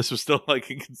ago, and this was still, a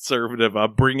conservative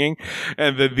upbringing.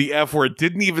 And then the F word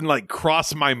didn't even,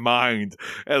 cross my mind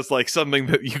as, something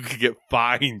that you could get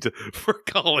fined for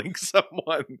calling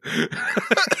someone.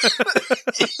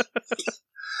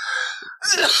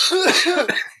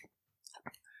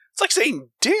 It's like saying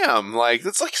damn.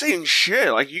 It's like saying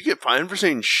shit. You get fined for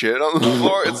saying shit on the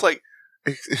floor. It's like,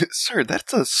 sir,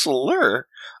 that's a slur.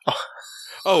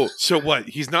 Oh, so what?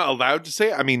 He's not allowed to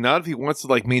say it? I mean, not if he wants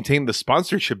to, maintain the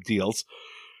sponsorship deals.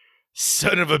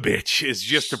 Son of a bitch is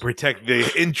just to protect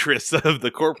the interests of the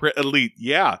corporate elite.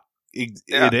 Yeah,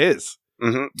 it is.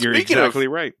 Mm-hmm. You're exactly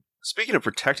right. Speaking of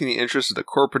protecting the interests of the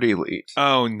corporate elite.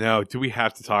 Oh, no. Do we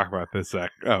have to talk about this, Zach?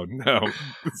 Oh, no.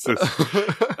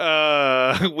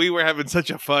 We were having such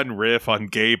a fun riff on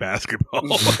gay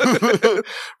basketball.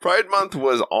 Pride Month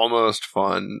was almost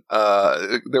fun.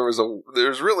 There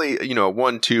was really, a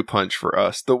 1-2 punch for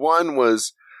us. The one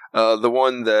was the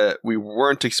one that we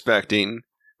weren't expecting,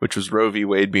 which was Roe v.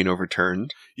 Wade being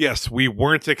overturned. Yes, we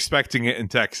weren't expecting it in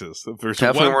Texas. If there's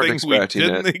Definitely one thing we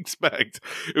didn't expect,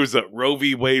 it was that Roe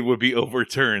v. Wade would be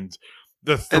overturned.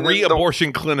 The three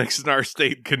abortion clinics in our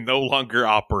state can no longer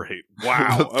operate.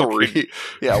 Wow. Three. Okay.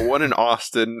 Yeah, one in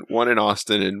Austin,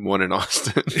 and one in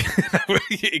Austin.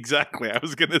 Exactly. I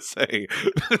was going to say,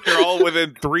 they're all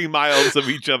within 3 miles of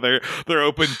each other. They're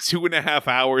open 2.5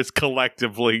 hours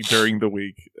collectively during the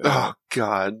week. Oh,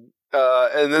 God.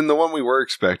 And then the one we were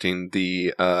expecting,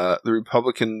 the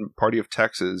Republican Party of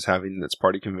Texas having its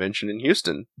party convention in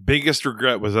Houston. Biggest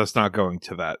regret was us not going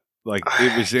to that.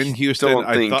 It was in Houston.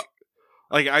 I thought,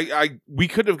 we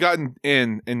could have gotten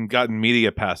in and gotten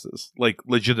media passes,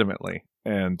 legitimately,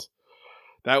 and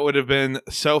that would have been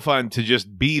so fun to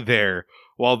just be there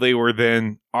while they were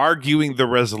then arguing the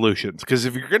resolutions. Because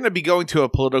if you're going to be going to a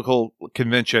political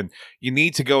convention, you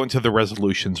need to go into the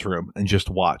resolutions room and just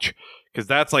watch. Because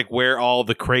that's where all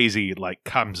the crazy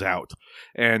comes out.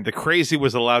 And the crazy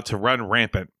was allowed to run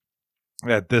rampant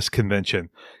at this convention.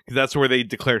 Because that's where they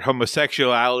declared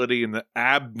homosexuality and the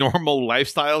abnormal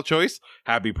lifestyle choice.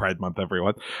 Happy Pride Month,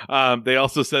 everyone. They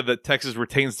also said that Texas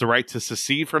retains the right to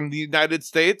secede from the United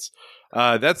States.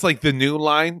 That's the new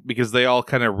line, because they all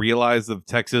kind of realized that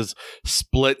Texas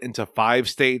split into 5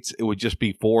 states. It would just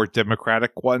be 4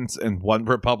 Democratic ones and 1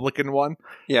 Republican one.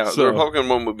 Yeah, so the Republican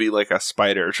one would be like a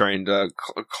spider trying to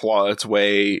claw its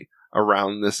way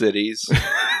around the cities.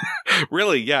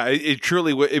 Really, yeah, it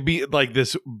truly would. It'd be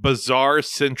this bizarre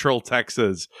central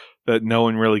Texas that no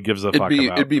one really gives a fuck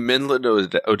about. It'd be Midland,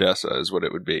 Odessa is what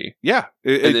it would be. Yeah.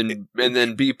 And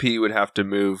then BP would have to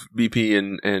move, BP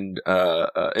and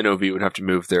NOV would have to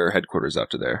move their headquarters out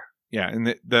to there. Yeah,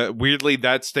 and weirdly,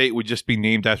 that state would just be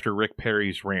named after Rick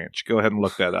Perry's ranch. Go ahead and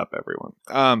look that up, everyone.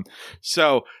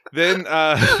 So then...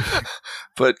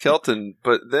 But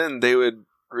then they would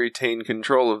retain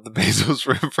control of the Bezos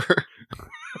River.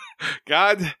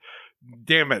 God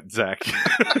damn it, Zach.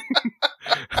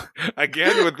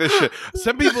 Again with this shit.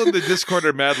 Some people in the Discord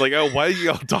are mad, oh, why do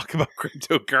y'all talk about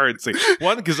cryptocurrency?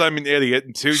 1, because I'm an idiot,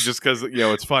 and 2, just because,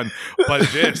 it's fun. But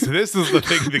this is the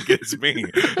thing that gets me.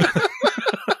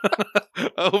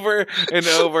 Over and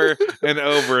over and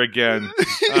over again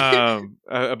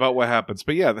about what happens.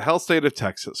 But yeah, the hell state of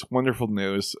Texas. Wonderful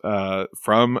news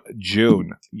from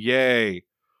June. Yay.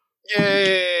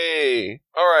 Yay.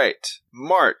 All right.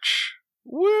 March.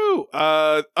 Woo!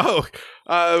 Proud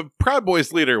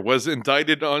Boys leader was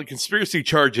indicted on conspiracy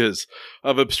charges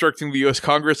of obstructing the U.S.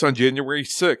 Congress on January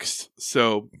 6th.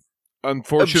 So,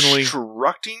 unfortunately...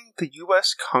 Obstructing the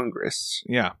U.S. Congress?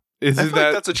 Yeah. I feel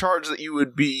like that's a charge that you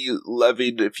would be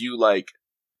levied if you,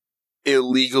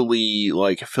 illegally,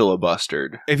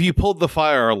 filibustered. If you pulled the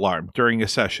fire alarm during a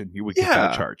session, you would get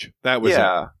that charge. That was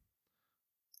it.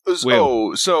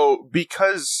 So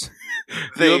because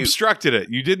you obstructed it,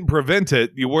 you didn't prevent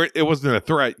it. It wasn't a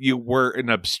threat. You were an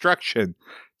obstruction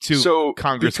to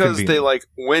Congress. Because they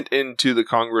went into the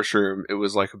Congress room, it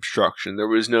was obstruction. There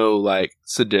was no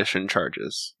sedition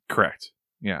charges. Correct.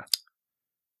 Yeah.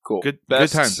 Cool. Good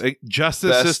times.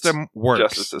 Justice system works.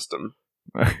 Justice system.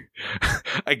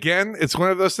 Again, it's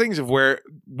one of those things of where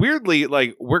weirdly,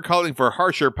 like, we're calling for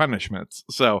harsher punishments.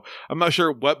 So I'm not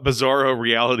sure what bizarro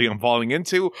reality I'm falling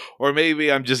into, or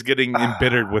maybe I'm just getting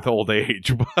embittered with old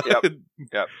age. But,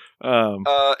 yep.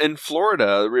 In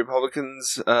Florida,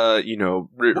 Republicans,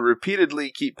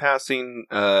 repeatedly keep passing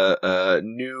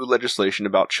new legislation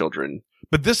about children.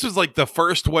 But this was like the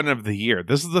first one of the year.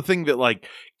 This is the thing that like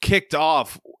kicked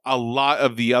off a lot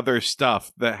of the other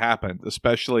stuff that happened,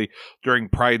 especially during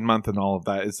Pride Month and all of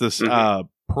that. Is this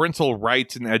Parental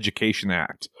Rights and Education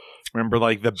Act? Remember,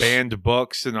 like the banned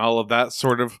books and all of that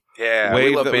sort of wave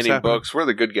we love banning books. We're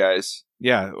the good guys.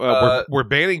 Yeah, we're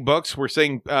banning books. We're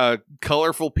saying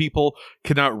colorful people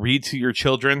cannot read to your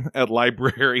children at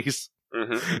libraries.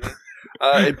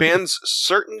 It bans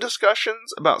certain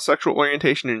discussions about sexual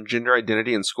orientation and gender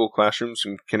identity in school classrooms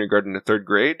from kindergarten to third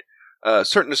grade.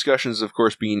 Certain discussions, of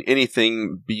course, being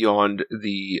anything beyond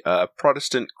the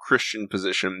Protestant Christian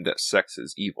position that sex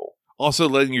is evil. Also,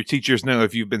 letting your teachers know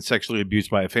if you've been sexually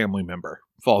abused by a family member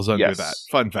falls under that.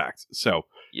 Fun fact. So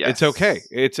it's okay.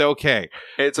 It's okay.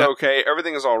 It's okay.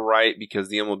 Everything is all right because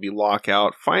the MLB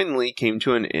lockout finally came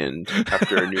to an end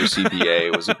after a new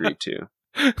CBA was agreed to.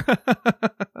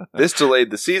 This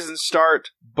delayed the season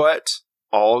start, but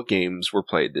all games were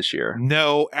played this year.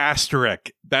 No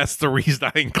asterisk. That's the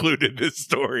reason I included this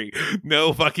story.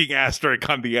 No fucking asterisk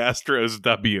on the Astros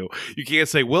W. You can't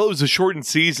say, well, it was a shortened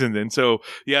season, and so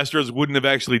the Astros wouldn't have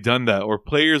actually done that, or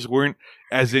players weren't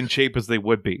as in shape as they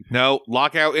would be. No,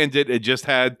 lockout ended. It just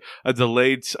had a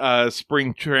delayed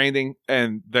spring training,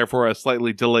 and therefore a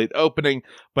slightly delayed opening,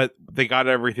 but they got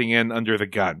everything in under the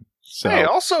gun. So. Hey,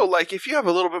 also, like, if you have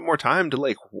a little bit more time to,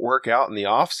 like, work out in the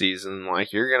off season, like,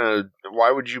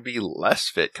 why would you be less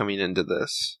fit coming into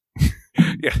this?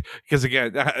 Yeah, because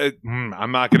again,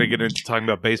 I'm not going to get into talking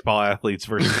about baseball athletes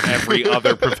versus every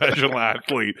other professional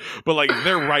athlete, but, like,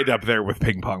 they're right up there with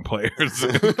ping pong players.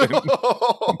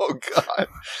 Oh, God.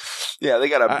 Yeah, they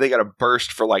gotta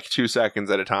burst for, like, 2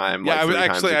 seconds at a time. Yeah,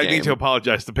 like, I need to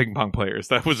apologize to ping pong players.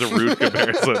 That was a rude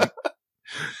comparison.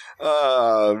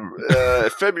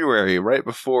 February, right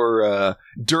before,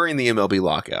 during the MLB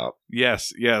lockout.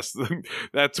 Yes.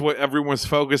 That's what everyone's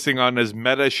focusing on as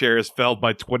Meta shares fell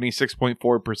by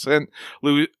 26.4%,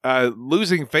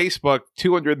 losing Facebook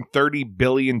 $230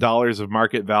 billion of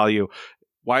market value.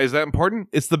 Why is that important?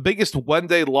 It's the biggest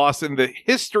one-day loss in the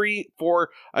history for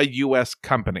a U.S.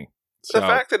 company. So. The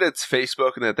fact that it's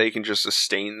Facebook and that they can just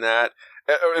sustain that,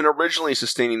 and originally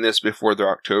sustaining this before their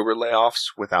October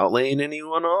layoffs without laying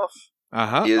anyone off,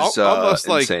 is almost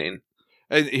insane.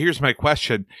 And here's my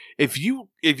question: if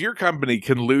your company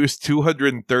can lose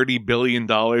 $230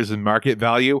 billion in market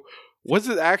value, was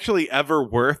it actually ever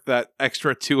worth that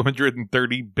extra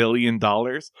 $230 billion?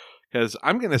 Because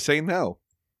I'm going to say no.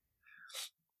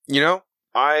 You know,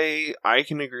 I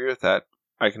can agree with that.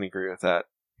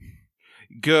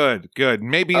 Good.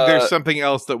 Maybe there's something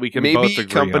else that we can both agree on. Maybe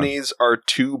companies are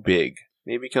too big.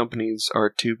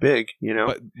 You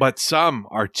know? But some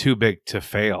are too big to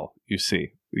fail, you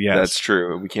see. Yes. That's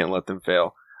true. We can't let them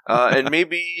fail. And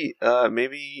maybe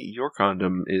your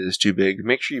condom is too big.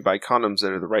 Make sure you buy condoms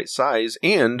that are the right size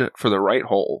and for the right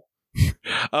hole.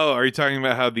 Oh, are you talking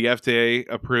about how the FDA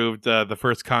approved the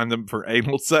first condom for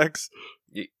anal sex?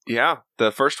 Yeah, the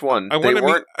first one. I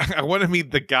want to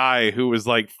meet the guy who was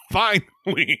like,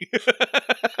 finally.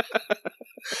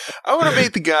 I want to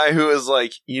meet the guy who is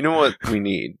like, you know what we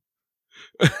need?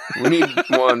 We need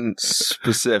one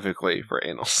specifically for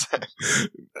anal sex.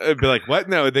 I'd be like, what?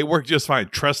 No, they work just fine.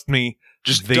 Trust me.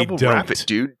 Just double wrap it,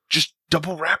 dude. Just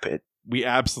double wrap it. We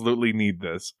absolutely need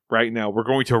this right now. We're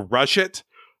going to rush it.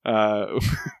 I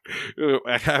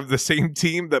have the same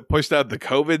team that pushed out the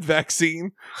COVID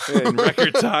vaccine in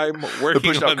record time. Working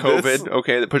pushed out on COVID. This.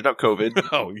 Okay, they pushed out COVID.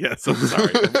 Oh yes, I'm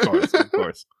sorry. Of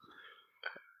course.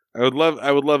 I would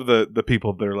love the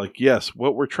people that are like, yes,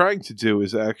 what we're trying to do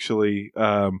is actually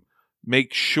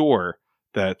make sure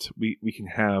that we can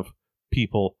have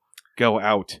people go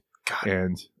out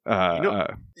and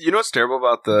you know what's terrible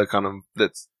about the condom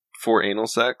that's for anal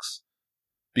sex?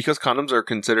 Because condoms are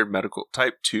considered medical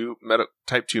type 2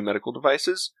 medical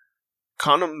devices,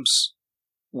 condoms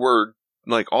were,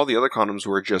 like all the other condoms,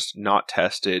 were just not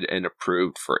tested and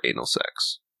approved for anal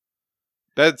sex.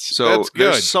 That's good.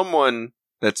 There's someone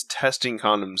that's testing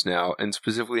condoms now and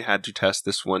specifically had to test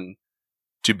this one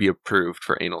to be approved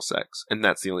for anal sex, and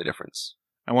that's the only difference.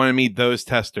 I want to meet those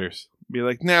testers. Be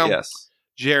like, now, yes,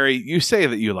 Jerry, you say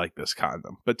that you like this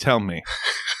condom, but tell me.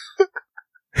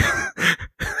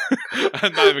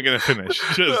 I'm not even gonna finish.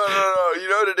 Just... No. You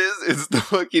know what it is?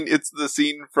 It's the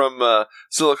scene from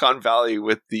Silicon Valley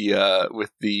with the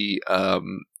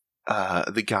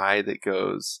guy that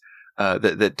goes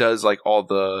that does like all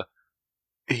the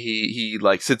he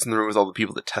like sits in the room with all the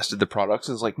people that tested the products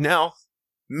and is like, now,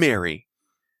 Mary,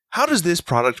 how does this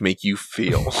product make you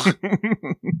feel?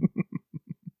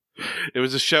 It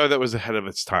was a show that was ahead of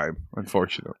its time,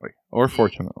 unfortunately, or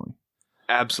fortunately.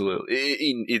 Absolutely,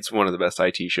 it's one of the best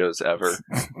IT shows ever.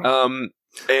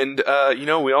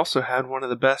 We also had one of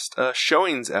the best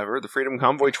showings ever. The Freedom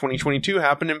Convoy 2022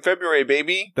 happened in February,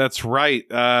 baby. That's right.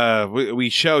 We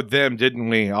showed them, didn't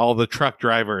we? All the truck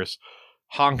drivers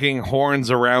honking horns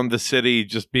around the city,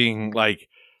 just being like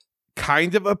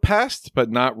kind of a pest, but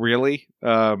not really.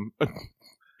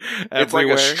 It's like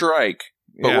a strike,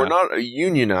 but we're not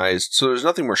unionized, so there's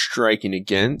nothing we're striking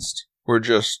against. We're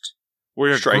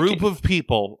a striking. Group of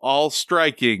people all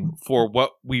striking for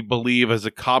what we believe is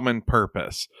a common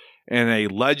purpose and a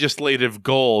legislative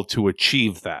goal to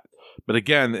achieve that. But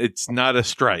again, it's not a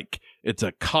strike. It's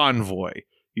a convoy,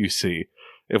 you see.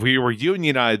 If we were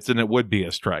unionized, then it would be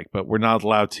a strike, but we're not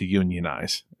allowed to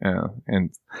unionize. And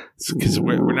because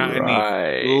we're not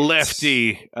any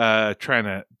lefty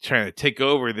trying to take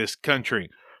over this country,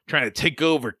 trying to take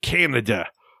over Canada.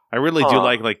 I really do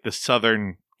like the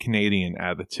Southern Canadian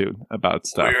attitude about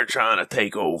stuff. We're trying to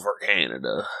take over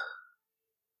Canada.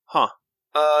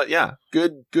 Yeah.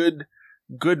 Good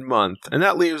month. And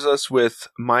that leaves us with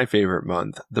my favorite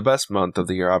month. The best month of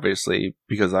the year, obviously,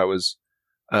 because I was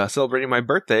celebrating my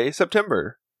birthday,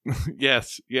 September.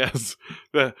 Yes.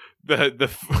 The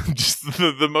just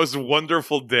the most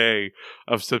wonderful day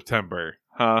of September.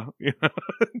 Huh?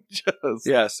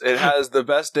 Yes, it has the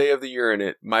best day of the year in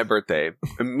it, my birthday.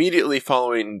 Immediately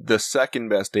following the second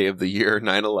best day of the year,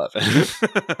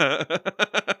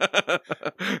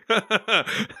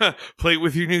 9/11. Play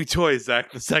with your new toys,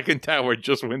 Zach. The second tower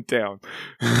just went down.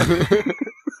 No.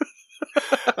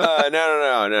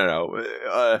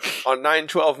 On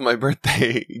 9/12, my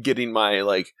birthday, getting my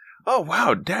oh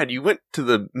wow, Dad, you went to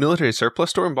the military surplus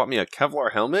store and bought me a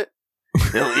Kevlar helmet?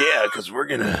 Hell yeah, because we're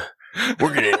gonna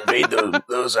invade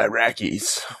those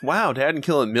Iraqis. Wow, Dad, and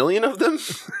kill 1 million of them?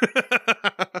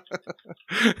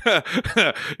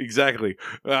 Exactly.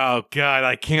 Oh, God,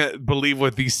 I can't believe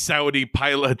what these Saudi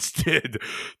pilots did.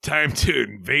 Time to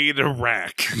invade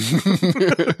Iraq.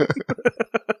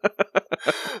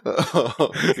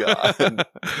 Oh, God.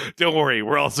 Don't worry,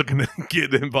 we're also going to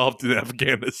get involved in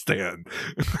Afghanistan.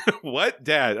 What?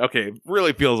 Dad? Okay, it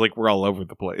really feels like we're all over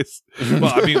the place.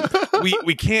 Well, I mean,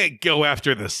 we can't go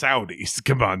after the Saudis.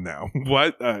 Come on now.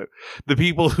 What? The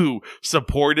people who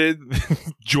supported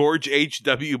George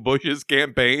H.W. Bush's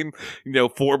campaign,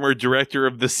 former director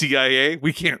of the CIA,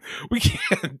 we can't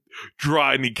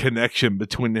draw any connection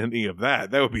between any of that.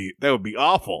 That would be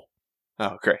awful.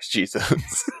 Oh, Christ Jesus.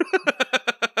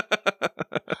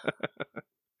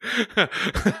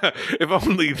 If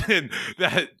only then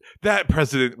that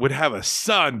president would have a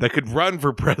son that could run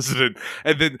for president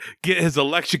and then get his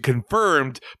election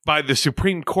confirmed by the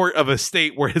Supreme Court of a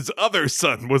state where his other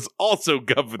son was also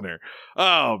governor.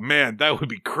 Oh man, that would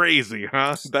be crazy,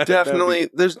 huh?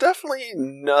 There's definitely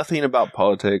nothing about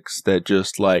politics that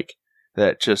just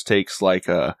takes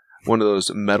one of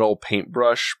those metal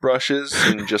paintbrush brushes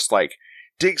and just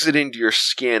digs it into your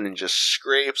skin and just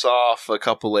scrapes off a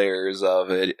couple layers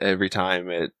of it every time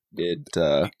it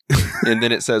and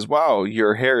then it says, wow,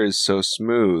 your hair is so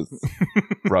smooth.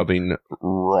 Rubbing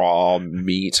raw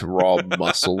meat, raw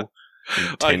muscle,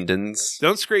 and tendons.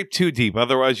 Don't scrape too deep,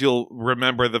 otherwise you'll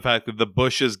remember the fact that the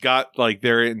Bushes got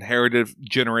their inherited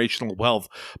generational wealth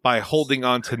by holding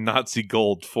on to Nazi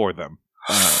gold for them.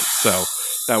 So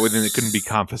that way then it couldn't be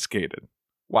confiscated.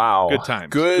 Wow. Good times.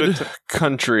 Good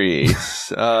country.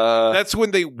 That's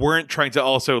when they weren't trying to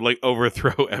also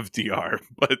overthrow FDR,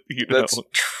 but That's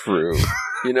true.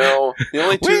 The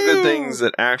only two good things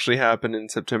that actually happened in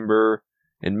September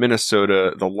in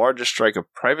Minnesota, the largest strike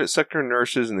of private sector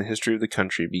nurses in the history of the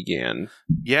country began.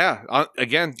 Yeah.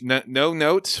 Again, no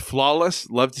notes, flawless.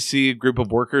 Love to see a group of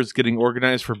workers getting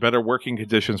organized for better working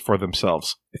conditions for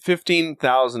themselves.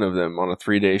 15,000 of them on a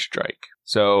 3-day strike.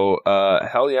 So,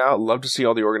 hell yeah, love to see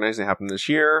all the organizing happen this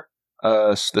year.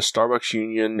 The Starbucks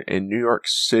union in New York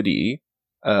City,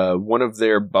 one of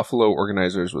their Buffalo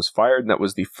organizers was fired, and that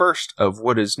was the first of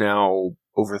what is now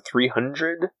over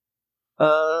 300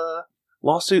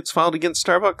 lawsuits filed against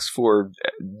Starbucks for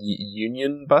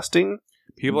union busting.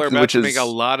 People are about to make a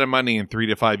lot of money in 3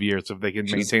 to 5 years if they can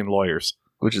maintain lawyers.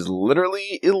 Which is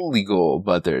literally illegal,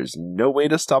 but there's no way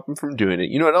to stop them from doing it.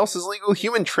 You know what else is legal?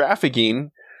 Human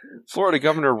trafficking. Florida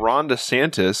Governor Ron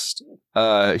DeSantis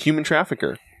Human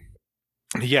trafficker.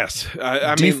 Yes.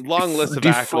 I mean, long list of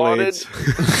accolades.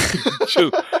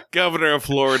 Governor of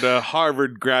Florida,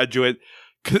 Harvard graduate,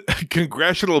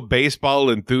 congressional baseball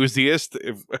enthusiast,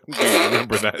 if you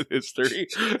remember that history,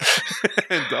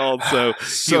 and also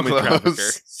human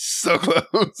trafficker. So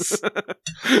close.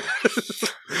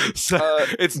 So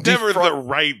it's never the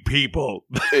right people.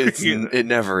 It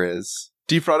never is.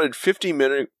 Defrauded 50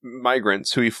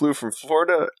 migrants who he flew from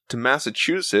Florida to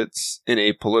Massachusetts in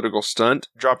a political stunt,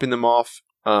 dropping them off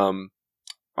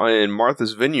in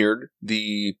Martha's Vineyard,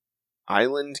 the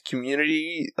island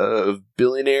community of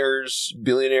billionaire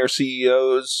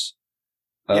CEOs,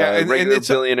 regular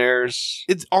billionaires.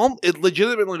 It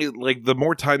legitimately, like, the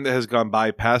more time that has gone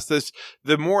by past this,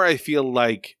 the more I feel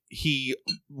like he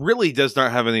really does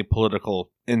not have any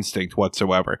political instinct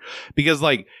whatsoever. Because,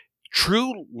 like,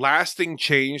 true lasting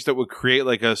change that would create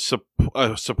like a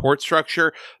support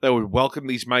structure that would welcome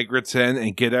these migrants in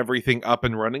and get everything up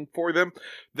and running for them,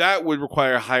 that would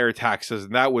require higher taxes,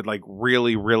 and that would like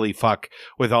really, really fuck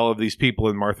with all of these people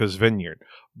in Martha's Vineyard.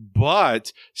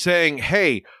 But saying,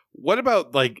 hey, what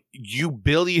about like you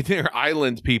billionaire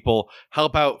island people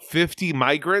help out 50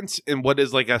 migrants in what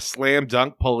is like a slam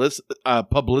dunk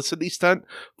publicity stunt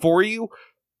for you?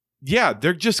 Yeah,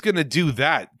 they're just going to do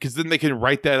that because then they can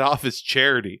write that off as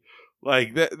charity.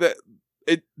 Like that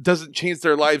it doesn't change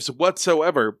their lives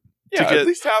whatsoever. Yeah, at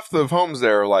least half the homes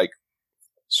there are like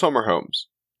summer homes.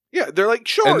 Yeah, they're like,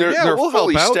 sure, and they're we'll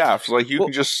fully help out. Staffed. Like you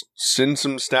can just send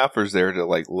some staffers there to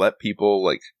like let people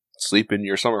like sleep in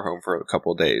your summer home for a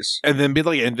couple of days. And then be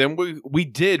like, and then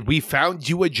we found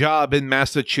you a job in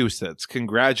Massachusetts.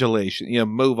 Congratulations.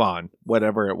 Move on,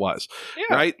 whatever it was.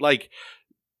 Yeah. Right? Like,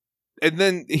 and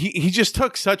then he just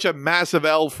took such a massive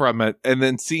L from it, and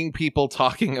then seeing people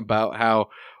talking about how,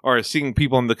 or seeing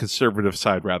people on the conservative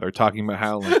side, rather, talking about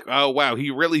how, like, oh, wow, he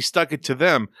really stuck it to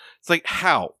them. It's like,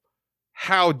 how?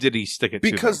 How did he stick it to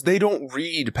them? Because they don't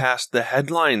read past the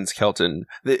headlines, Kelton.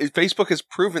 Facebook has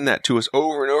proven that to us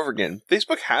over and over again.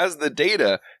 Facebook has the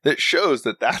data that shows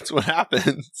that that's what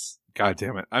happens. God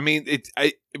damn it. I mean,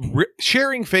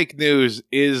 sharing fake news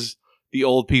is the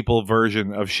old people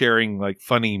version of sharing like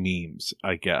funny memes,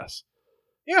 I guess.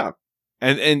 Yeah.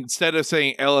 And instead of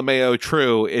saying LMAO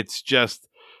true, it's just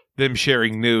them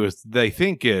sharing news they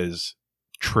think is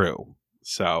true.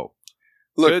 So,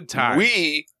 look, good time.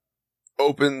 We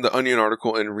open the Onion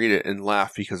article and read it and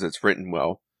laugh because it's written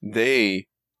well. They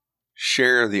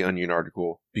share the Onion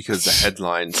article because the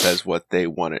headline says what they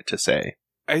want it to say.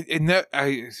 It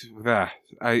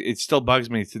still bugs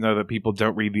me to know that people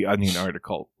don't read the Onion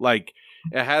article. Like,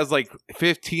 it has like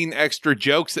 15 extra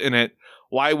jokes in it.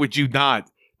 Why would you not?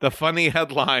 The funny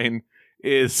headline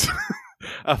is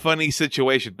a funny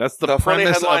situation. That's the funny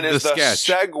premise headline of the is sketch.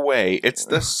 The segue. It's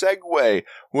the segue.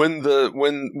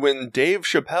 When Dave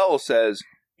Chappelle says,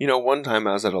 one time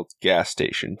I was at a gas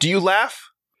station. Do you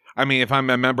laugh? I mean, if I'm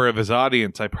a member of his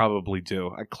audience, I probably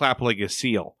do. I clap like a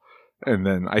seal. And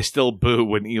then I still boo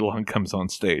when Elon comes on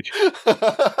stage.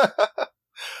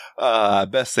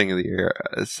 Best thing of the year.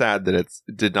 Sad that it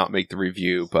did not make the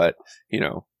review, but,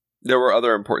 there were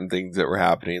other important things that were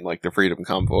happening, like the Freedom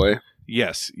Convoy.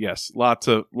 Yes. Lots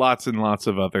and lots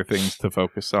of other things to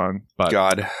focus on. But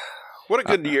God, what a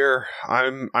good year.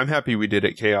 I'm happy we did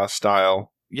it chaos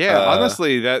style. Yeah,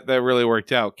 honestly, that really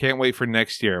worked out. Can't wait for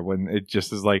next year when it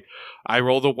just is like, I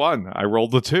rolled a 1, I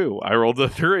rolled a 2, I rolled a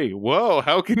 3. Whoa,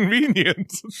 how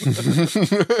convenient. I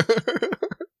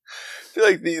feel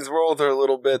like these rolls are a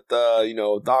little bit,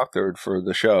 doctored for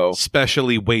the show.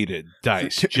 Specially weighted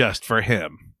dice just for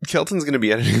him. Kelton's going to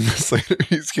be editing this later.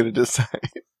 He's going to decide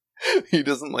he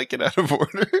doesn't like it out of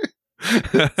order. He's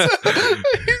going to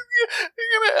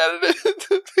edit it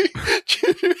into the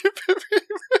January, February.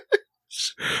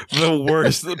 The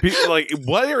worst. The people like,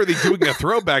 why are they doing a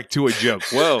throwback to a joke?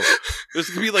 Whoa. There's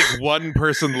going to be like one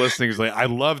person listening who's like, I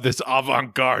love this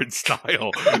avant-garde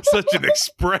style. Such an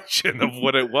expression of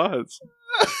what it was.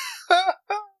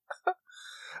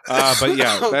 But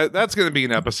yeah, that's going to be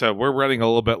an episode. We're running a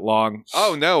little bit long.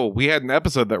 Oh no, we had an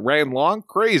episode that ran long?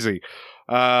 Crazy.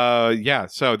 Yeah,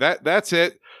 so that's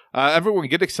it. Everyone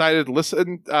get excited.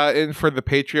 Listen in for the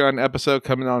Patreon episode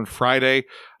coming on Friday.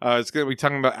 It's going to be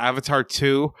talking about Avatar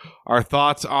 2, our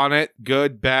thoughts on it,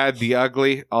 good, bad, the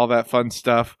ugly, all that fun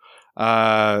stuff.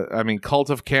 Cult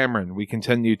of Cameron, we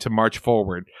continue to march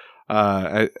forward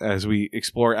as we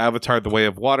explore Avatar, the Way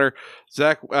of Water.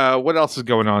 Zach, what else is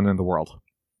going on in the world?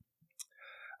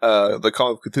 The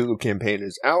Call of Cthulhu campaign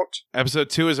is out. Episode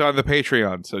 2 is on the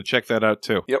Patreon, so check that out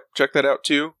too. Yep, check that out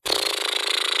too.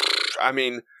 I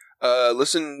mean,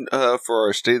 Listen for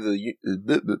our State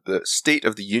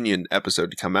of the Union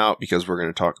episode to come out, because we're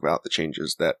going to talk about the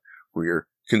changes that we're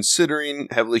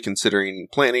heavily considering,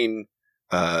 planning,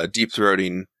 deep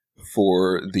throating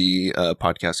for the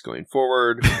podcast going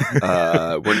forward.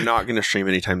 We're not going to stream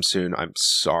anytime soon. I'm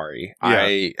sorry. Yeah.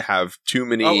 I have too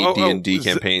many D&D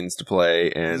campaigns to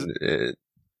play, and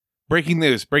Breaking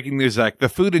news, Zach. The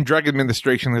Food and Drug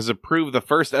Administration has approved the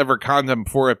first ever condom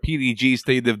for a PDG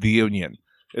State of the Union.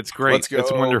 It's great. Let's go. It's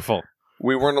wonderful.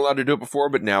 We weren't allowed to do it before,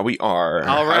 but now we are.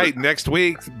 All right, next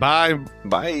week. Bye.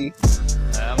 Bye.